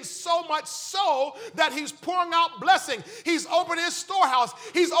obedience, so much so that he's pouring out blessing. He's opened his storehouse.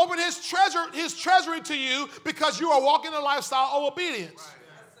 He's opened his treasury to you because you are walking a lifestyle of obedience.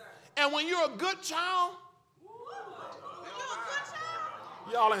 And when you're a good child,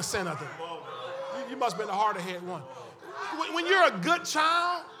 y'all ain't saying nothing. You must have been the hard-of-head one. When you're a good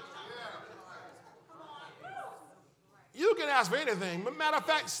child, you can ask for anything. But matter of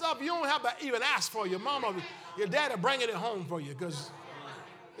fact, stuff you don't have to even ask for. Your mama, your daddy bringing it home for you because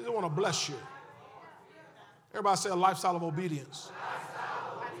they just want to bless you. Everybody say a lifestyle of obedience.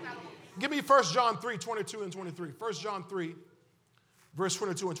 Give me 1 John 3, 22 and 23. 1 John 3, verse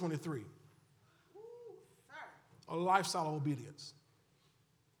 22 and 23. A lifestyle of obedience.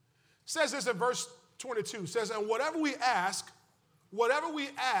 It says this in verse 22. It says, and whatever we ask,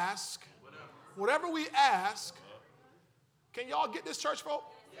 can y'all get this, church folk?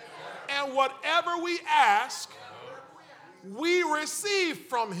 And whatever we ask, we receive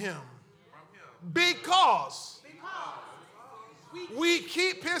from him because we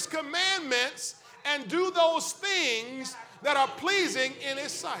keep his commandments and do those things that are pleasing in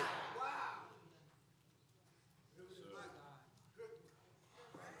his sight.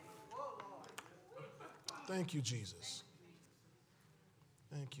 Thank you, Jesus.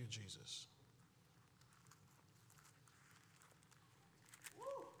 Thank you, Jesus.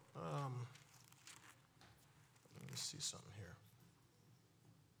 Let me see something here.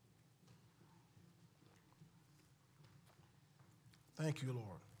 Thank you,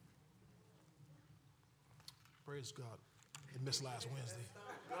 Lord. Praise God. It missed last Wednesday.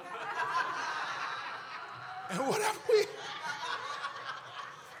 And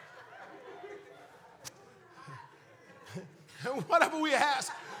whatever we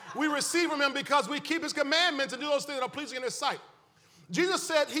ask, we receive from him because we keep his commandments and do those things that are pleasing in his sight. Jesus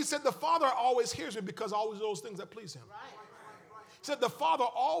said, he said, the Father always hears me because I always do those things that please him. He said, the Father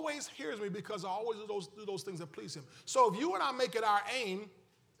always hears me because I always do those things that please him. So if you and I make it our aim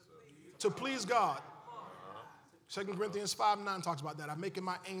to please God, 2 Corinthians 5:9 talks about that. I'm making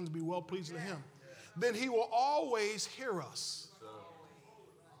my aim to be well pleasing to him. Then he will always hear us.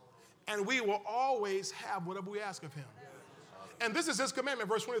 And we will always have whatever we ask of him. And this is his commandment,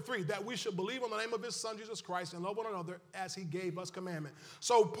 verse 23, that we should believe on the name of his son, Jesus Christ, and love one another as he gave us commandment.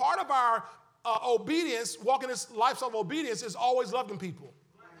 So part of our obedience, walking this lifestyle of obedience, is always loving people.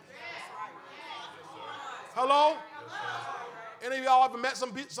 Hello? Any of y'all ever met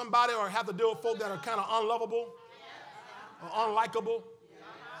somebody or have to deal with folk that are kind of unlovable or unlikable?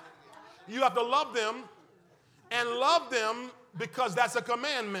 You have to love them and love them because that's a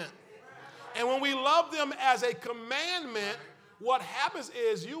commandment. And when we love them as a commandment, what happens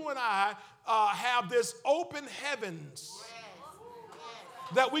is you and I have this open heavens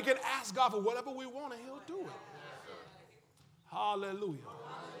that we can ask God for whatever we want and he'll do it. Hallelujah.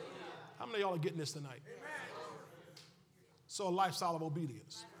 How many of y'all are getting this tonight? So a lifestyle of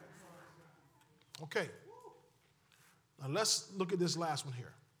obedience. Okay. Now let's look at this last one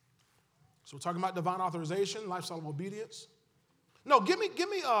here. So we're talking about divine authorization, lifestyle of obedience. No, give me.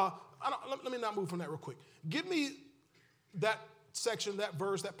 Let me not move from that real quick. Give me that section, that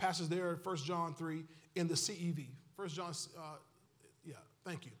verse, that passage there, 1 John 3 in the CEV. 1 John,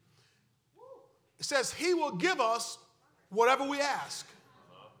 thank you. It says, he will give us whatever we ask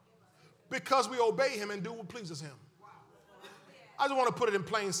because we obey him and do what pleases him. I just want to put it in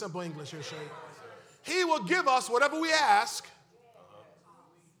plain, simple English here, Shay. He will give us whatever we ask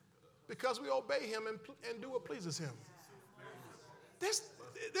because we obey him and do what pleases him. This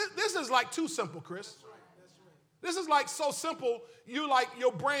is like too simple, Chris. This is like so simple,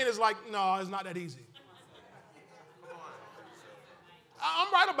 your brain is like, no, it's not that easy.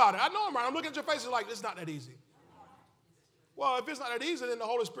 I'm right about it. I know I'm right. I'm looking at your face, it's like, it's not that easy. Well, if it's not that easy, then the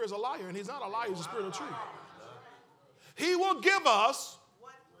Holy Spirit's a liar, and he's not a liar, he's the Spirit of truth. He will give us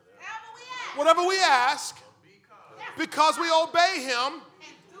whatever we ask because we obey him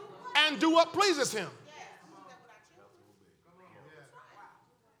and do what pleases him.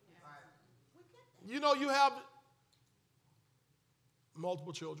 You know, you have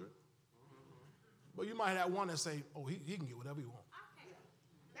multiple children, but you might have one that say, oh, he can get whatever he wants.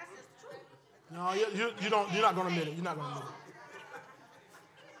 That's just true. No, you're not going to admit it. You're not going to admit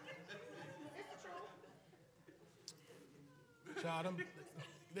it. Child,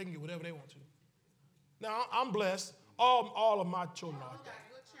 they can get whatever they want to. Now, I'm blessed. All of my children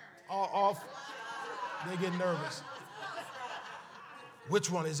are like that. They get nervous. Which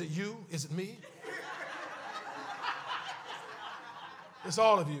one? Is it you? Is it me? It's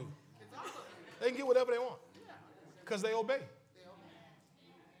all of you. They can get whatever they want because they obey.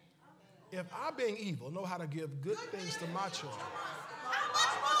 If I, being evil, know how to give good things to my children,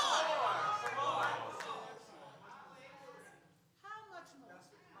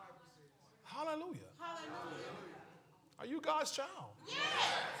 hallelujah. Are you God's child? Yes.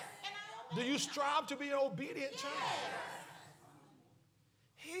 Do you strive to be an obedient child?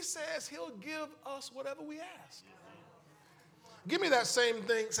 He says he'll give us whatever we ask. Give me that same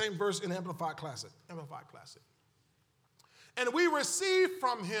verse in Amplified Classic. And we receive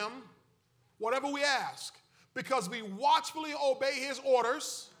from him whatever we ask because we watchfully obey his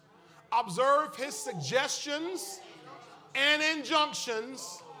orders, observe his suggestions and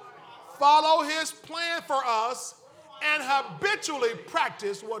injunctions, follow his plan for us, and habitually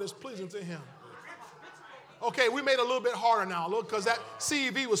practice what is pleasing to him. Okay, we made it a little bit harder now, because that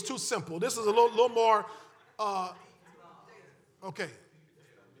CEV was too simple. This is a little more, a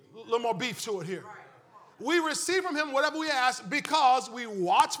little more beef to it here. We receive from him whatever we ask because we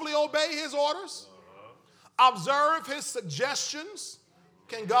watchfully obey his orders, observe his suggestions.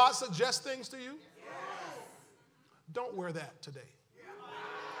 Can God suggest things to you? Don't wear that today.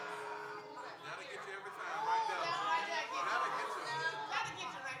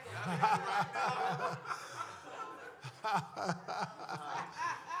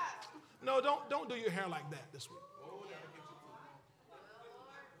 No, don't do your hair like that this week.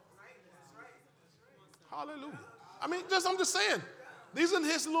 Hallelujah. I mean, I'm just saying, these are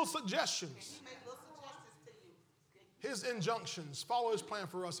his little suggestions. His injunctions. Follow his plan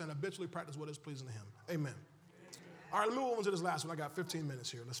for us and habitually practice what is pleasing to him. Amen. All right, let me move on to this last one. I got 15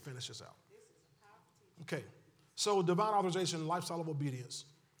 minutes here. Let's finish this out. Okay. So divine authorization, lifestyle of obedience.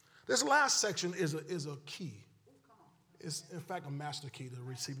 This last section is a key. It's, in fact, a master key to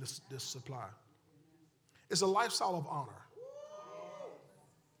receive this supply. It's a lifestyle of honor.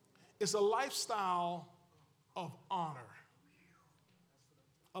 It's a lifestyle of honor.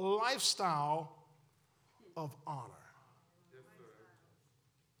 A lifestyle of honor.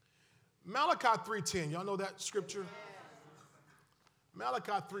 Malachi 3:10. Y'all know that scripture?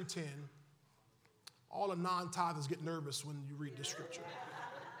 Malachi 3:10. All the non-tithers get nervous when you read this scripture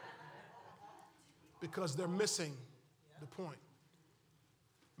because they're missing the point.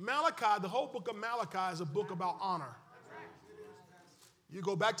 Malachi, the whole book of Malachi is a book about honor. You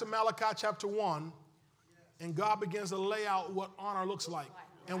go back to Malachi chapter 1, and God begins to lay out what honor looks like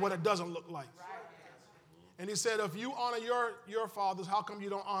and what it doesn't look like. And he said, if you honor your fathers, how come you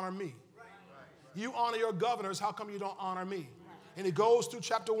don't honor me? You honor your governors, how come you don't honor me? And he goes through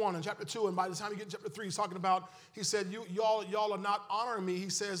chapter 1 and chapter 2, and by the time you get to chapter 3, he's talking about, he said, y'all are not honoring me. He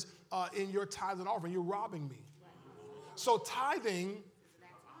says, in your tithes and offering, you're robbing me. So tithing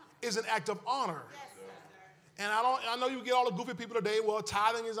is an act of honor. And I know you get all the goofy people today, well,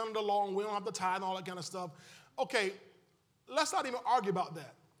 tithing is under the law, and we don't have to tithe and all that kind of stuff. Okay, let's not even argue about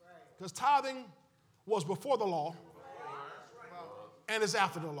that. Because tithing was before the law, and it's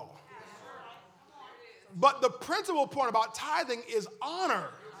after the law. But the principal point about tithing is honor,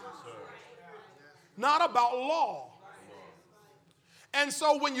 not about law. And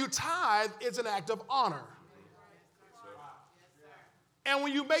so when you tithe, it's an act of honor. And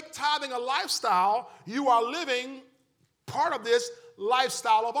when you make tithing a lifestyle, you are living part of this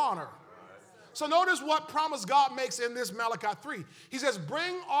lifestyle of honor. So notice what promise God makes in this Malachi 3. He says,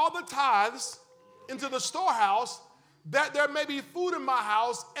 bring all the tithes into the storehouse, that there may be food in my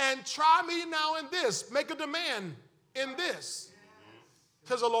house, and try me now in this. Make a demand in this,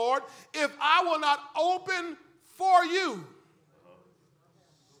 says the Lord, if I will not open for you.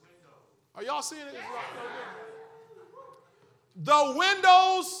 Are y'all seeing it? The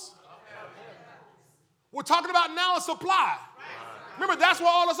windows. We're talking about now a supply. Remember, that's where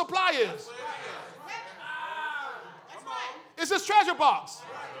all the supply is. It's his treasure box.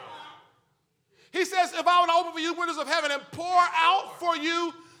 He says, if I would open for you windows of heaven and pour out for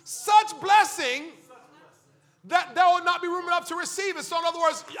you such blessing that there will not be room enough to receive it. So in other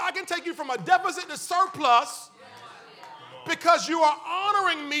words, I can take you from a deficit to surplus because you are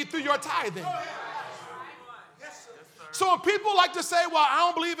honoring me through your tithing. So when people like to say, well, I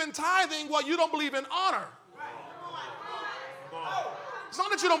don't believe in tithing, well, you don't believe in honor. It's not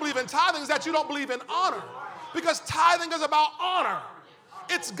that you don't believe in tithing, it's that you don't believe in honor. Because tithing is about honor.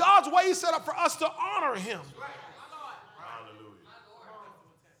 It's God's way set up for us to honor him.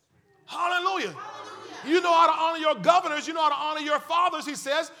 Hallelujah. You know how to honor your governors. You know how to honor your fathers, he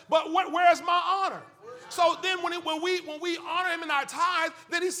says. But where's my honor? So then when we honor him in our tithe,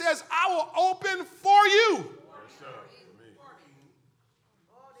 then he says, I will open for you.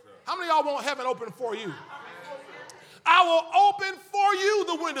 How many of y'all want heaven open for you? I will open for you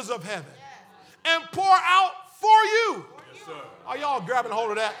the windows of heaven and pour out for you. Yes, sir. Are y'all grabbing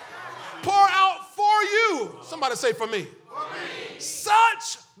hold of that? Pour out for you. Somebody say for me.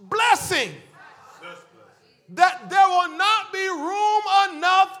 Such blessing that there will not be room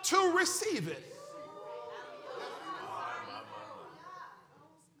enough to receive it.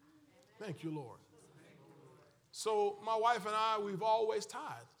 Thank you, Lord. So my wife and I, we've always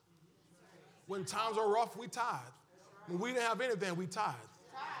tithed. When times are rough, we tithe. When we didn't have anything, we tithe.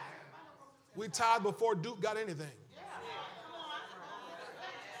 We tithed before Duke got anything.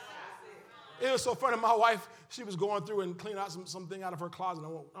 It was so funny. My wife, she was going through and cleaning out something out of her closet. I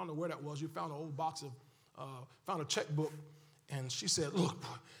don't know where that was. She found an old box of, found a checkbook. And she said, look,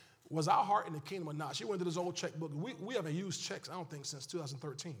 was our heart in the kingdom or not? She went to this old checkbook. We haven't used checks, I don't think, since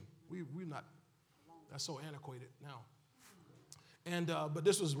 2013. We're not, that's so antiquated now. And but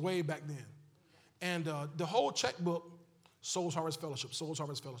this was way back then. And the whole checkbook, Souls Harvest Fellowship, Souls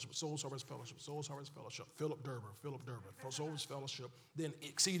Harvest Fellowship, Souls Harvest Fellowship, Souls Harvest Fellowship, Philip Durber, Souls Fellowship, then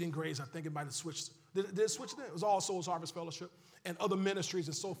Exceeding Grace. I think it might have switched. Did it switch then? It was all Souls Harvest Fellowship and other ministries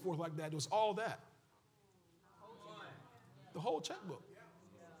and so forth like that. It was all that. The whole checkbook.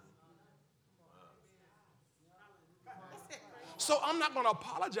 So I'm not going to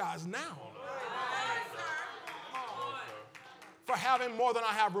apologize now for having more than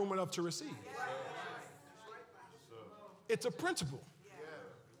I have room enough to receive. It's a principle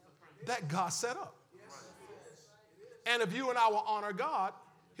that God set up. And if you and I will honor God,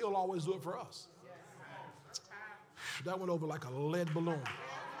 he'll always do it for us. That went over like a lead balloon.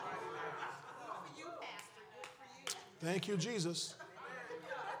 Thank you, Jesus.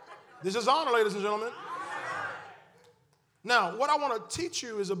 This is honor, ladies and gentlemen. Now, what I want to teach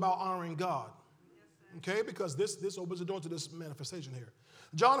you is about honoring God. Okay? Because this opens the door to this manifestation here.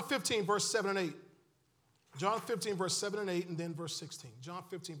 John 15, verse 7 and 8. John 15, verse 7 and 8, and then verse 16. John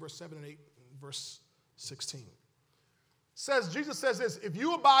 15, verse 7 and 8, and verse 16. Jesus says this, if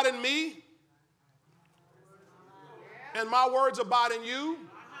you abide in me, and my words abide in you,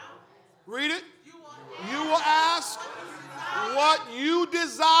 read it, you will ask what you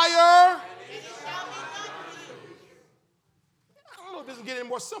desire. I don't know if this is getting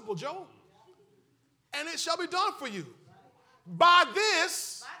more simple, Joe. And it shall be done for you. By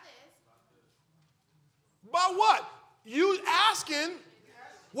this, by what? You asking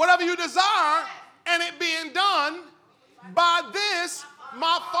Whatever you desire, and it being done, by this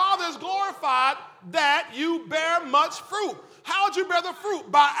my Father is glorified, that you bear much fruit. How would you bear the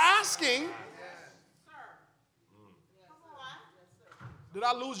fruit? By asking. Did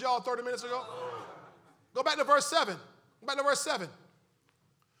I lose y'all 30 minutes ago? Go back to verse 7. Go back to verse 7.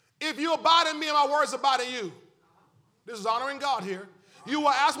 If you abide in me and my words abide in you. This is honoring God here. You will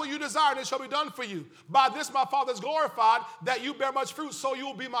ask what you desire, and it shall be done for you. By this my Father is glorified, that you bear much fruit, so you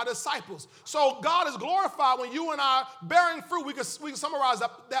will be my disciples. So God is glorified when you and I bearing fruit. We can summarize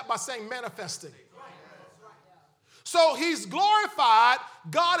that by saying manifesting. So he's glorified.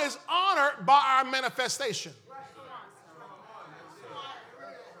 God is honored by our manifestation.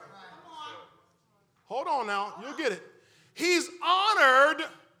 Hold on now. You'll get it. He's honored.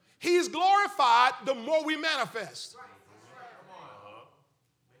 He's glorified the more we manifest.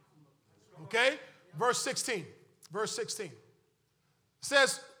 Okay? Verse 16. Verse 16. It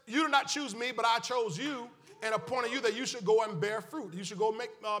says, you did not choose me, but I chose you and appointed you that you should go and bear fruit. You should go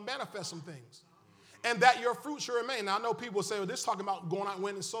manifest some things. And that your fruit should remain. Now, I know people say, well, this is talking about going out and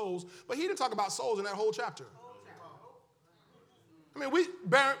winning souls. But he didn't talk about souls in that whole chapter. I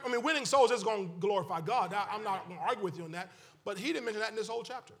mean, winning souls is going to glorify God. I'm not going to argue with you on that. But he didn't mention that in this whole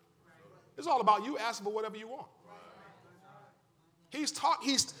chapter. It's all about you asking for whatever you want.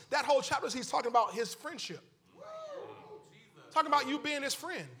 That whole chapter, he's talking about his friendship. Talking about you being his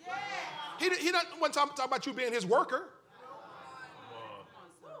friend. He doesn't want to talk about you being his worker.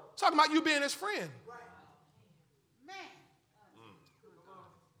 Talking about you being his friend.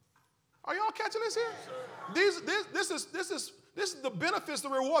 Are y'all catching this here? This is the benefits, the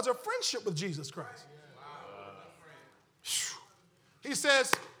rewards of friendship with Jesus Christ. He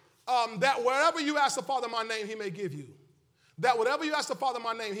says that whatever you ask the Father in my name, he may give you. That whatever you ask the Father in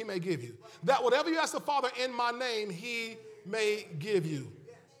my name, he may give you. That whatever you ask the Father in my name, he may give you.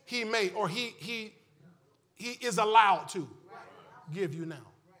 He may, or he is allowed to give you now.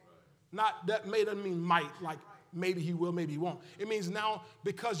 Not that may doesn't mean might, like maybe he will, maybe he won't. It means now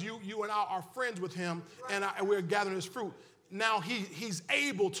because you and I are friends with him and we're gathering his fruit, now he's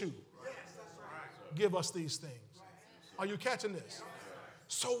able to give us these things. Are you catching this?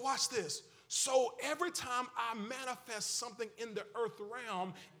 So watch this. So every time I manifest something in the earth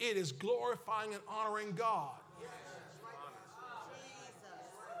realm, it is glorifying and honoring God.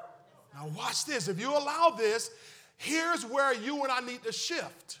 Now watch this. If you allow this, here's where you and I need to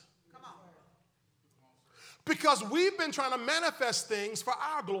shift. Because we've been trying to manifest things for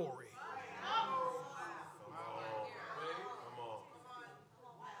our glory.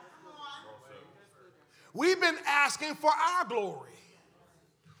 We've been asking for our glory.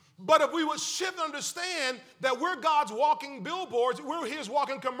 But if we would shift and understand that we're God's walking billboards, we're his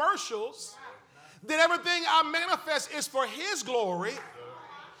walking commercials, then everything I manifest is for his glory,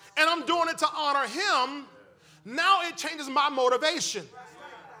 and I'm doing it to honor him, now it changes my motivation.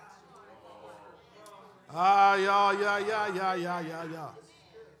 Yeah.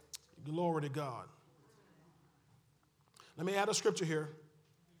 Glory to God. Let me add a scripture here.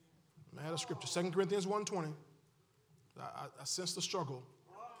 2 Corinthians 1:20. I sense the struggle.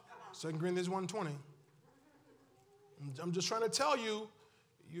 2 Corinthians 1:20. I'm just trying to tell you,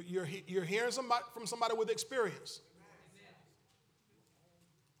 you're hearing from somebody with experience.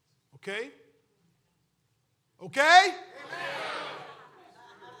 Okay? Okay? Amen.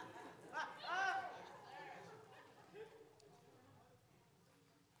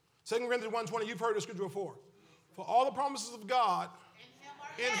 2 Corinthians 1:20, you've heard the scripture before. For all the promises of God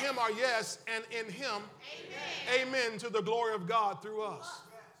in him are yes, and in him, amen, to the glory of God through us.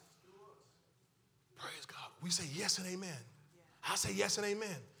 Praise God. We say yes and amen. I say yes and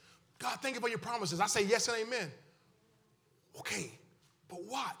amen. God, thank you for your promises. I say yes and amen. Okay, but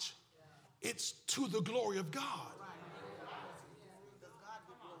watch. It's to the glory of God.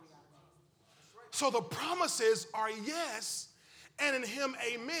 So the promises are yes, and in him,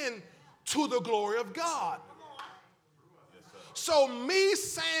 amen, to the glory of God. So me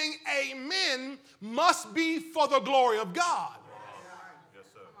saying amen must be for the glory of God. Yes,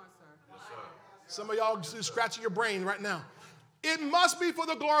 sir. Some of y'all just scratching your brain right now. It must be for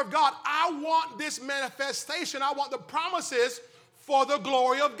the glory of God. I want this manifestation. I want the promises for the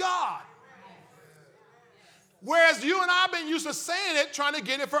glory of God. Whereas you and I have been used to saying it, trying to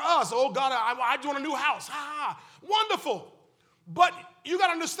get it for us. Oh, God, I want a new house. Wonderful. But you got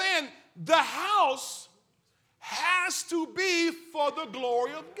to understand, the house has to be for the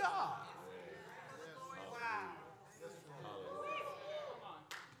glory of God.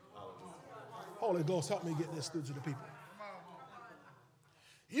 Holy Ghost, help me get this through to the people.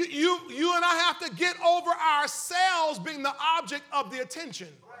 You and I have to get over ourselves being the object of the attention.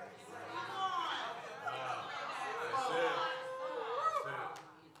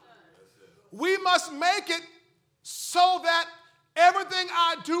 We must make it so that everything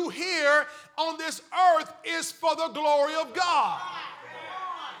I do here on this earth is for the glory of God.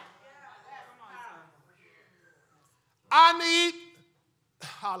 I need,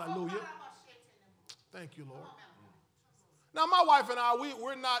 hallelujah. Thank you, Lord. Now, my wife and I,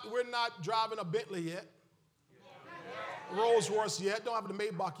 we're not driving a Bentley yet, Rolls Royce yet, don't have the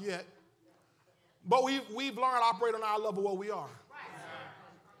Maybach yet, but we've learned to operate on our level where we are.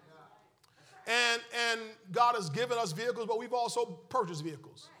 And God has given us vehicles, but we've also purchased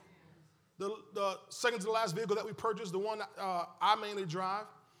vehicles. The second to the last vehicle that we purchased, the one I mainly drive,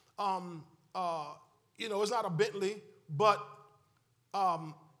 it's not a Bentley, but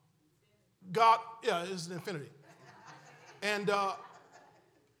God, it's an Infiniti. And I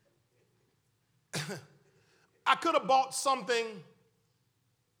could have bought something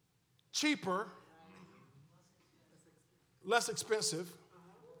cheaper, less expensive,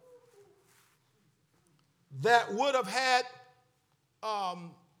 that would have had,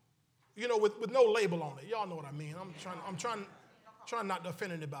 with no label on it. Y'all know what I mean. I'm trying not to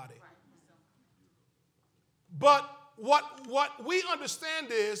offend anybody. But what we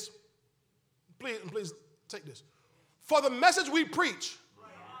understand is, please take this. For the message we preach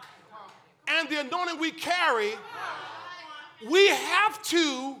and the anointing we carry, we have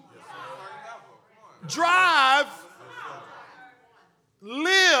to drive,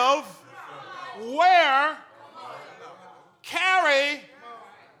 live, wear, carry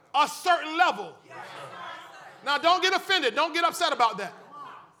a certain level. Now, don't get offended. Don't get upset about that.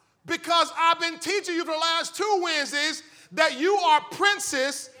 Because I've been teaching you for the last 2 Wednesdays that you are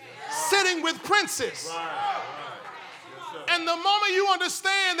princes sitting with princes. And the moment you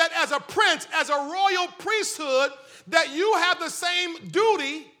understand that as a prince, as a royal priesthood, that you have the same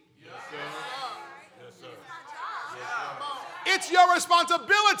duty, it's your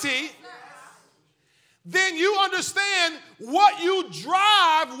responsibility, then you understand what you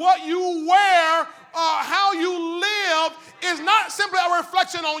drive, what you wear, how you live is not simply a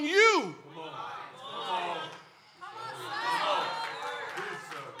reflection on you.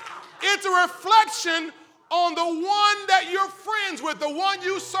 It's a reflection on the one that you're friends with, the one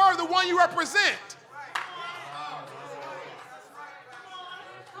you serve, the one you represent.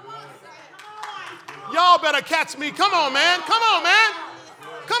 Y'all better catch me. Come on, man. Come on, man.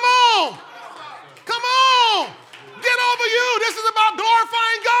 Come on. Come on. Get over you. This is about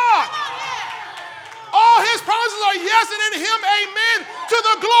glorifying God. All his promises are yes, and in him, amen, to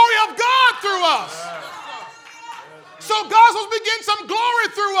the glory of God through us. So God's supposed to be getting some glory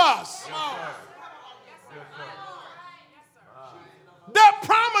through us. That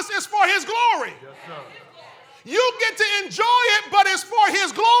promise is for his glory. You get to enjoy it, but it's for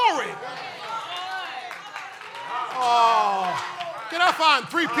his glory. Oh, can I find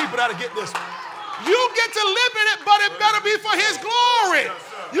 3 people that'll get this one? You get to live in it, but it better be for his glory.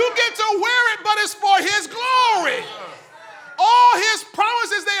 You get to wear it, but it's for his glory. All his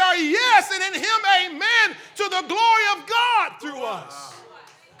promises, they are yes, and in him, amen, to the glory of God through us.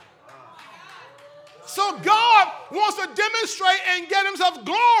 So God wants to demonstrate and get himself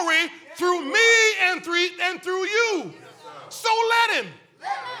glory through me and through you. So let him.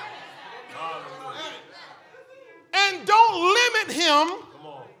 And don't limit him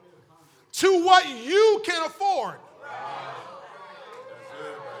to what you can afford.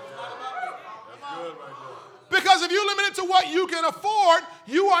 Because if you limit it to what you can afford,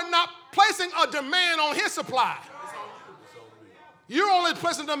 you are not placing a demand on his supply. You're only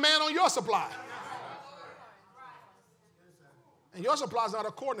placing a demand on your supply. And your supply is not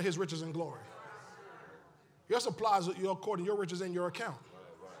according to his riches and glory. Your supply is according to your riches in your account.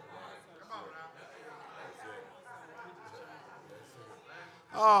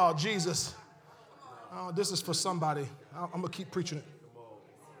 Oh, Jesus. Oh, this is for somebody. I'm going to keep preaching it.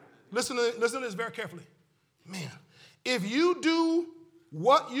 Listen to this very carefully. Man, if you do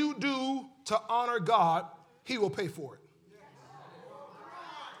what you do to honor God, he will pay for it.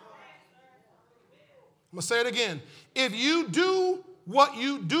 I'm going to say it again. If you do what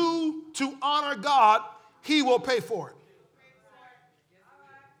you do to honor God, he will pay for it.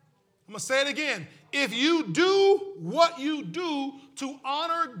 I'm going to say it again. If you do what you do to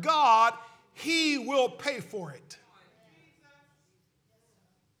honor God, he will pay for it.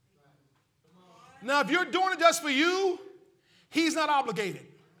 Now, if you're doing it just for you, he's not obligated.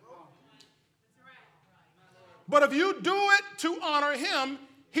 But if you do it to honor him,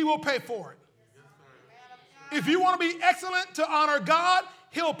 he will pay for it. If you want to be excellent to honor God,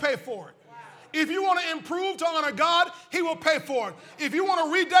 He'll pay for it. If you want to improve to honor God, he will pay for it. If you want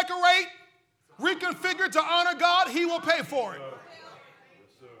to redecorate, reconfigure to honor God, he will pay for it.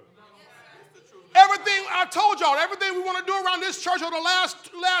 Everything I told y'all, everything we want to do around this church over the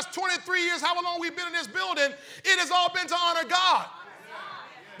last 23 years, however long we've been in this building, it has all been to honor God.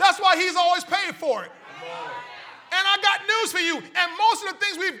 That's why he's always paid for it. And I got news for you. And most of the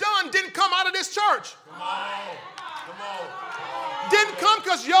things we've done didn't come out of this church. Didn't come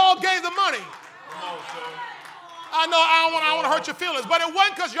because y'all gave the money. I know I don't want to hurt your feelings, but it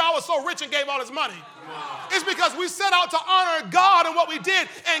wasn't because y'all was so rich and gave all this money. It's because we set out to honor God and what we did,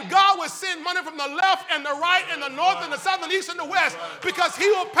 and God would send money from the left and the right and the north and the south and the east and the west, because he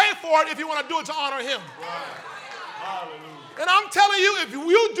will pay for it if you want to do it to honor him. And I'm telling you, if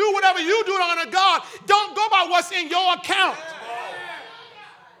you do whatever you do to honor God, don't go by what's in your account.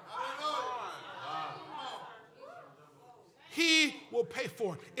 He will pay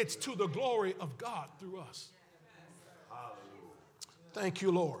for it. It's to the glory of God through us. Thank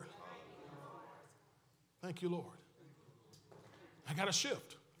you, Lord. Thank you, Lord. I got to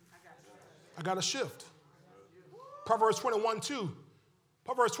shift. I got to shift. Proverbs 21:2.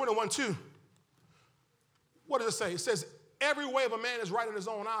 Proverbs 21:2. What does it say? It says, every way of a man is right in his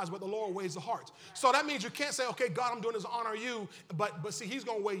own eyes, but the Lord weighs the hearts. So that means you can't say, okay, God, I'm doing this to honor you, but see, he's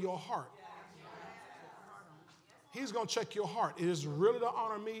going to weigh your heart. He's going to check your heart. Is it really to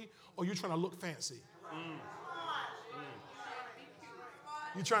honor me, or you trying to look fancy?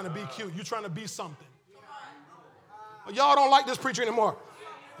 You're trying to be cute. You're trying to be something. Y'all don't like this preacher anymore.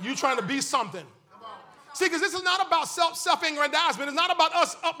 You're trying to be something. See, because this is not about self-aggrandizement. It's not about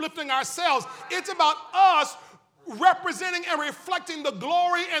us uplifting ourselves. It's about us representing and reflecting the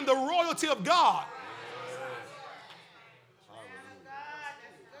glory and the royalty of God.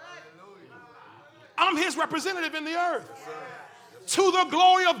 I'm his representative in the earth. To the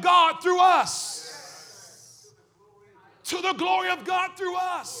glory of God through us. To the glory of God through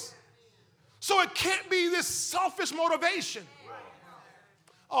us. So it can't be this selfish motivation.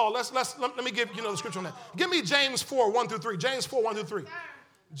 Oh, let me give you the scripture on that. Give me James 4:1-3. James 4:1-3.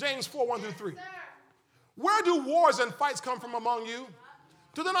 James 4:1-3. Where do wars and fights come from among you?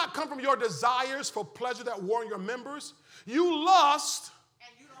 Do they not come from your desires for pleasure that war in your members? You lust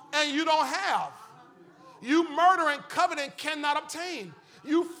and you don't have. You murder and covet and cannot obtain.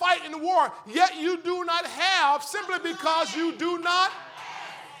 You fight in war, yet you do not have, simply because you do not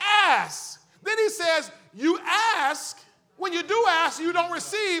ask. Then he says, you ask. When you do ask, you don't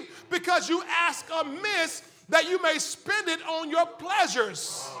receive, because you ask amiss, that you may spend it on your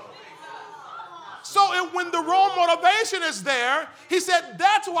pleasures. So when the wrong motivation is there, he said,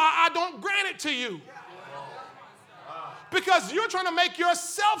 that's why I don't grant it to you. Because you're trying to make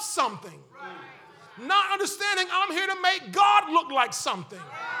yourself something. Not understanding I'm here to make God look like something.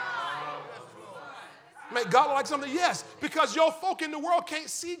 Make God look like something? Yes, because your folk in the world can't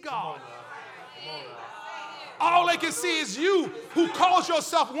see God. All they can see is you, who calls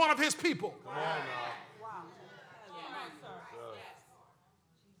yourself one of his people.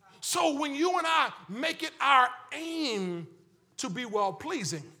 So when you and I make it our aim to be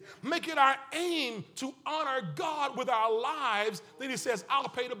well-pleasing, make it our aim to honor God with our lives, then he says, I'll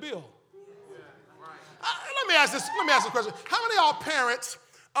pay the bill. Let me ask this question. How many of y'all parents,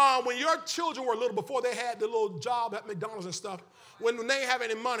 when your children were little, before they had the little job at McDonald's and stuff, when they didn't have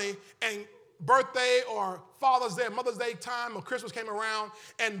any money, and birthday or Father's Day, Mother's Day time or Christmas came around,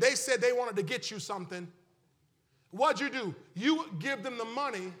 and they said they wanted to get you something, what'd you do? You would give them the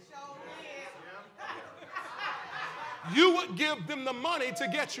money. You would give them the money to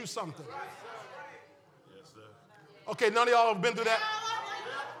get you something. Okay, none of y'all have been through that?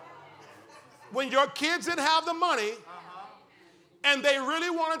 When your kids didn't have the money and they really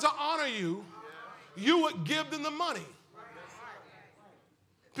wanted to honor you, you would give them the money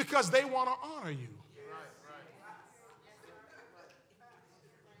because they want to honor you.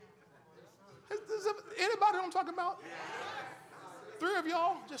 Is anybody know what I'm talking about? Three of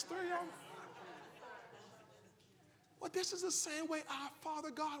y'all? Just three of y'all? Well, this is the same way our Father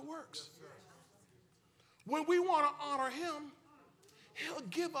God works. When we want to honor him, he'll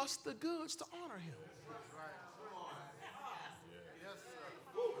give us the goods to honor him.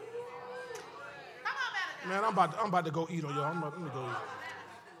 Man, I'm about to go eat on y'all. I'm about to go eat.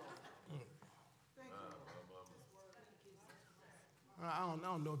 I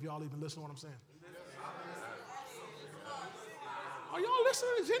don't know if y'all even listen to what I'm saying. Are y'all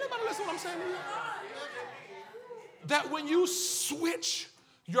listening? Is anybody listening to what I'm saying to you? That when you switch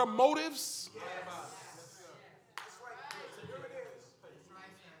your motives,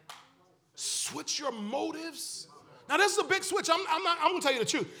 Now, this is a big switch. I'm going to tell you the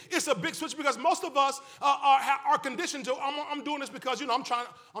truth. It's a big switch because most of us are conditioned to, I'm doing this because, I'm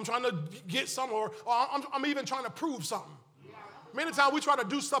trying to get something or I'm even trying to prove something. Many times we try to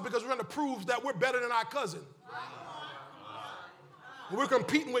do stuff because we're trying to prove that we're better than our cousin. We're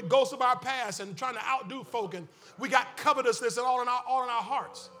competing with ghosts of our past and trying to outdo folk, and we got covetousness and all in our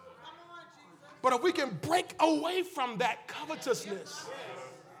hearts. But if we can break away from that covetousness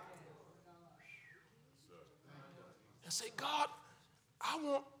and say, God, I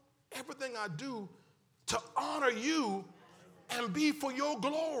want everything I do to honor you and be for your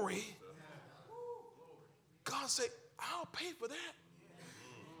glory. God said, I'll pay for that.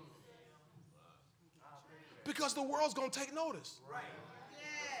 Because the world's going to take notice.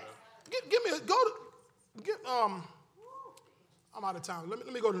 Give me I'm out of time.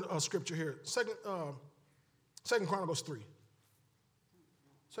 Let me go to scripture here. Second Chronicles 3.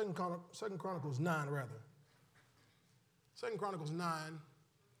 Second Chronicles 9, rather. Second Chronicles 9,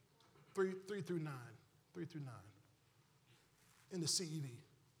 3 through 9. 3 through 9. In the CEV.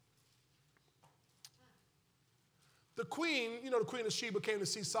 The queen, the Queen of Sheba came to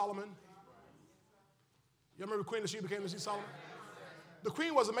see Solomon. You remember the Queen of Sheba came to see Solomon? The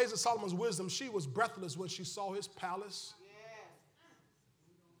queen was amazed at Solomon's wisdom. She was breathless when she saw his palace,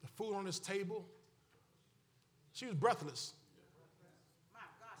 the food on his table. She was breathless.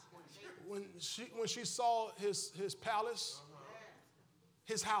 When she saw his palace,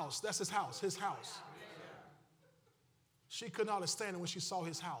 his house, that's his house. She could not understand it when she saw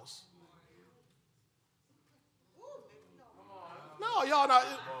his house. No, y'all not.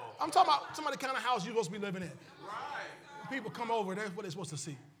 I'm talking about somebody kind of house you're supposed to be living in. People come over, that's what they're supposed to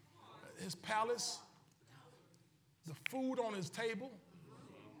see. His palace, the food on his table,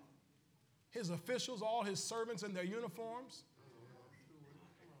 his officials, all his servants in their uniforms,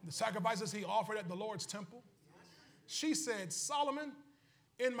 the sacrifices he offered at the Lord's temple. She said, Solomon,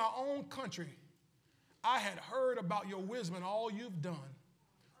 in my own country, I had heard about your wisdom and all you've done,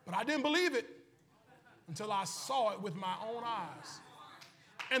 but I didn't believe it until I saw it with my own eyes.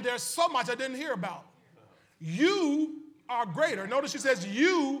 And there's so much I didn't hear about. You are greater. Notice she says,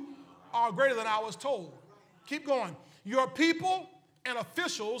 you are greater than I was told. Keep going. Your people and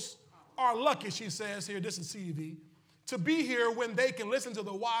officials are lucky, she says here, this is CEV, to be here when they can listen to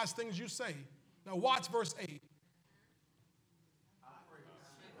the wise things you say. Now watch verse 8.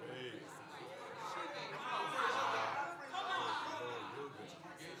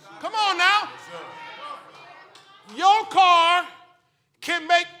 Come on now. Your car can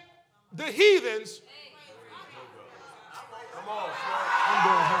make the heathens. Come on, sir. I'm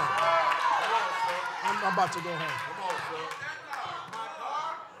going home. I'm about to go home.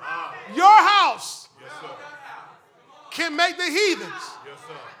 Your house can make the heathens.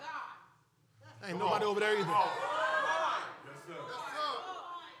 Ain't nobody over there either.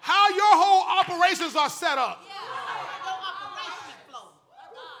 How your whole operations are set up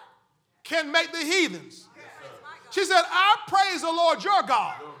can make the heathens. She said, I praise the Lord your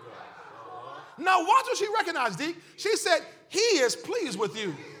God. Now watch what she recognized, Deke. She said, he is pleased with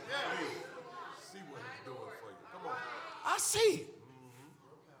you. I see.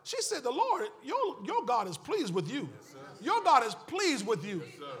 She said, the Lord, your God is pleased with you. Your God is pleased with you.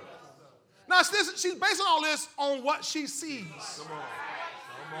 Now, she's basing all this on what she sees.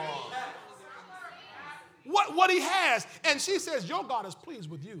 What he has. And she says, your God is pleased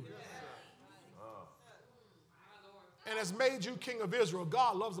with you. And has made you king of Israel.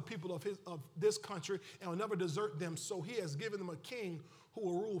 God loves the people of this country and will never desert them. So he has given them a king who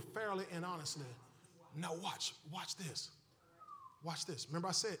will rule fairly and honestly. Now watch this. Watch this. Remember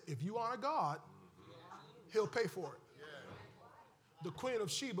I said, if you honor God, he'll pay for it. The Queen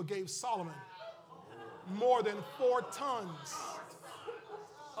of Sheba gave Solomon more than 4 tons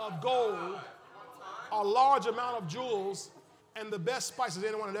of gold, a large amount of jewels, and the best spices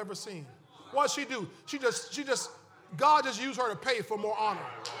anyone had ever seen. What did she do? God just used her to pay for more honor.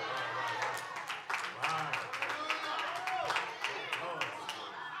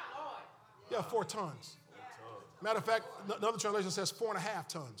 Yeah, 4 tons. Matter of fact, another translation says 4.5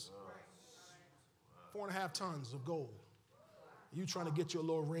 tons. 4.5 tons of gold. You trying to get you a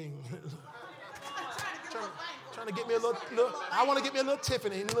little ring. trying to get me a little, I want to get me a little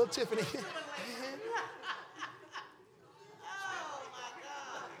Tiffany.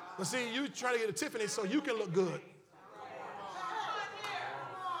 But see, you trying to get a Tiffany so you can look good.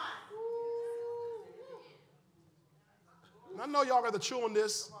 I know y'all got to chew on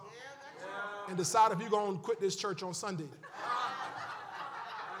this and decide if you're going to quit this church on Sunday.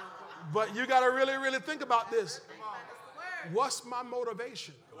 But you got to really, really think about this. What's my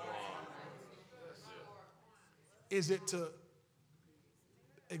motivation? Is it to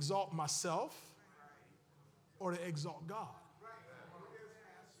exalt myself or to exalt God?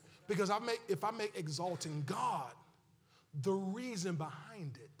 Because if I make exalting God the reason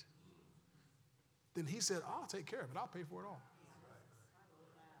behind it, then he said, I'll take care of it. I'll pay for it all.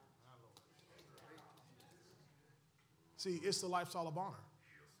 See, it's the lifestyle of honor.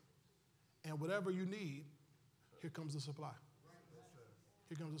 And whatever you need, here comes the supply.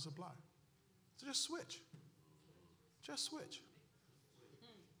 Here comes the supply. So just switch. Just switch.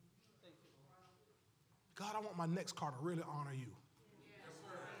 God, I want my next car to really honor you.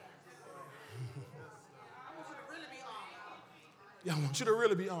 I want you to really be honored. Yeah, I want you to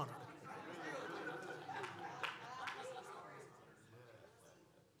really be honored.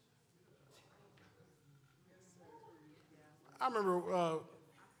 I remember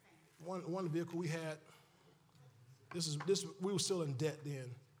one vehicle we had. We were still in debt then,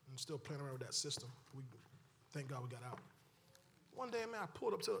 and still playing around with that system. Thank God we got out. One day, man, I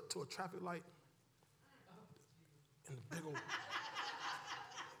pulled up to a traffic light, and the big old.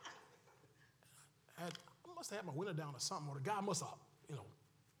 I must have had my window down or something, or the guy must have,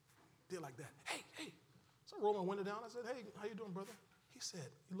 did like that. Hey. So I rolled my window down. I said, hey, how you doing, brother? He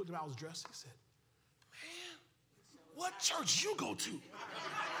looked at how I was dressed. He said, man, what church you go to?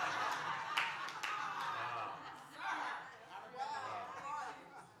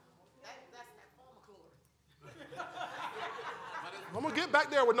 I'm going to get back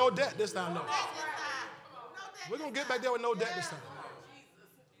there with no debt this time, though. We're going to get back there with no debt this time.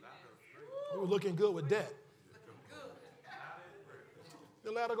 We were looking good with debt.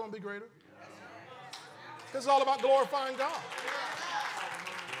 The latter going to be greater. Because it's all about glorifying God.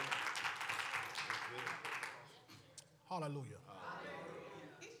 Hallelujah.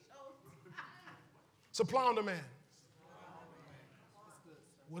 Supply on demand.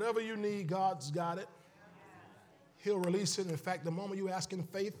 Whatever you need, God's got it. He'll release it. In fact, the moment you ask in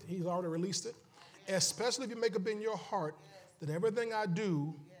faith, he's already released it. Especially if you make up in your heart that everything I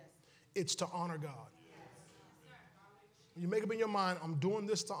do, it's to honor God. When you make up in your mind, I'm doing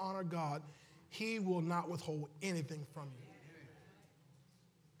this to honor God, he will not withhold anything from you.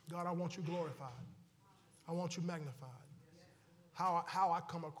 God, I want you glorified. I want you magnified. How I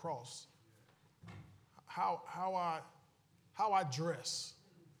come across, how I dress.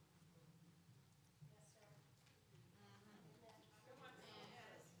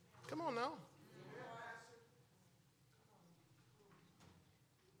 Come on now.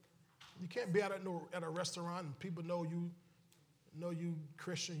 You can't be at a restaurant and people know you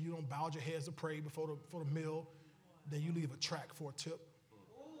Christian. You don't bow your heads to pray before the meal. Then you leave a tract for a tip.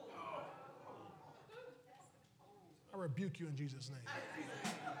 I rebuke you in Jesus' name.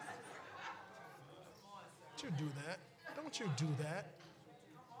 Don't you do that. Don't you do that.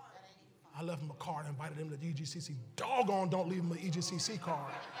 I left him a card, invited him to the EGCC. Doggone, don't leave him an EGCC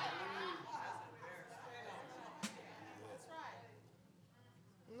card.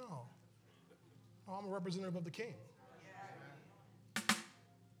 No. I'm a representative of the King.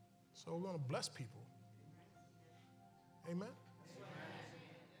 So we're going to bless people. Amen?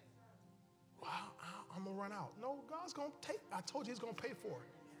 Wow, I'm going to run out. No, God's going to take. I told you he's going to pay for it.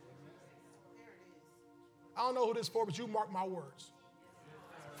 I don't know who this is for, but you mark my words.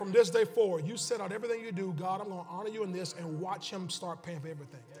 From this day forward, you set out everything you do. God, I'm going to honor you in this and watch him start paying for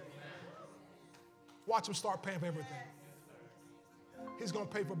everything. Watch him start paying for everything. He's going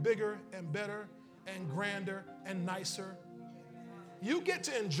to pay for bigger and better and grander and nicer. You get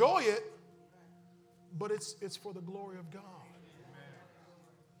to enjoy it, but it's for the glory of God.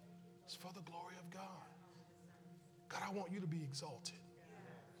 It's for the glory of God. God, I want you to be exalted.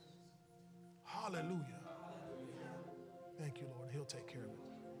 Hallelujah. Thank you, Lord. He'll take care of it.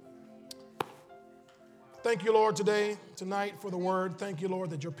 Thank you, Lord, tonight for the word. Thank you,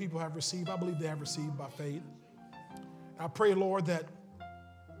 Lord, that your people have received. I believe they have received by faith. I pray, Lord, that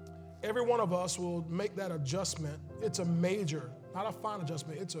every one of us will make that adjustment. It's a major, not a fine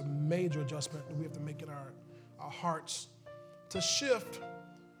adjustment. It's a major adjustment that we have to make in our hearts to shift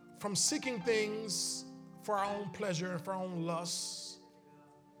from seeking things for our own pleasure and for our own lusts,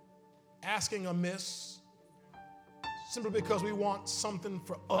 asking amiss, simply because we want something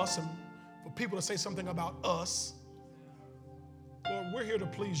for us and for people to say something about us. Lord, we're here to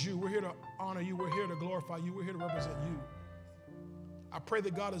please you. We're here to honor you. We're here to glorify you. We're here to represent you. I pray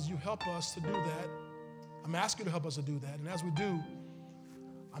that, God, as you help us to do that, I'm asking you to help us to do that. And as we do,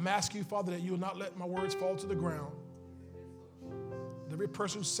 I'm asking you, Father, that you will not let my words fall to the ground. That every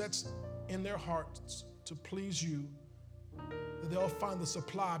person who sets in their hearts to please you, that they'll find the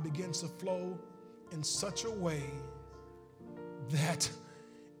supply begins to flow in such a way that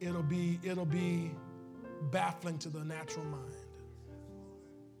it'll be baffling to the natural mind.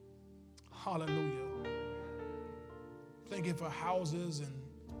 Hallelujah. Thank you for houses and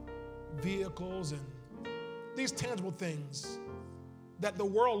vehicles and these tangible things that the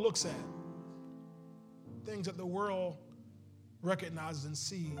world looks at, things that the world recognizes and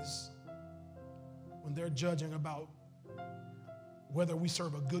sees when they're judging about whether we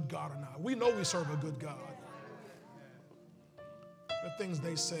serve a good God or not. We know we serve a good God. The things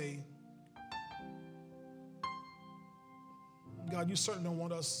they say, God, you certainly don't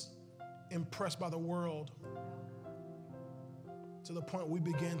want us impressed by the world to the point we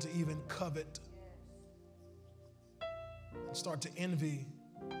begin to even covet and start to envy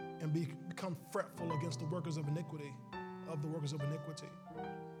and become fretful against the workers of iniquity,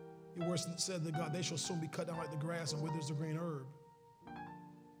 Your word said that, God, they shall soon be cut down like the grass and withers the green herb.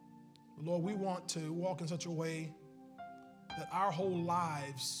 Lord, we want to walk in such a way that our whole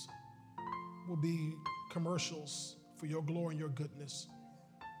lives will be commercials for your glory and your goodness.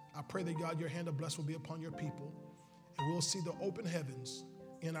 I pray that, God, your hand of blessing will be upon your people, and we'll see the open heavens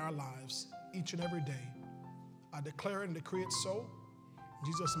in our lives each and every day. I declare and decree it so.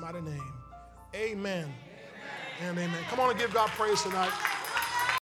 In Jesus' mighty name, amen. And amen. Come on and give God praise tonight.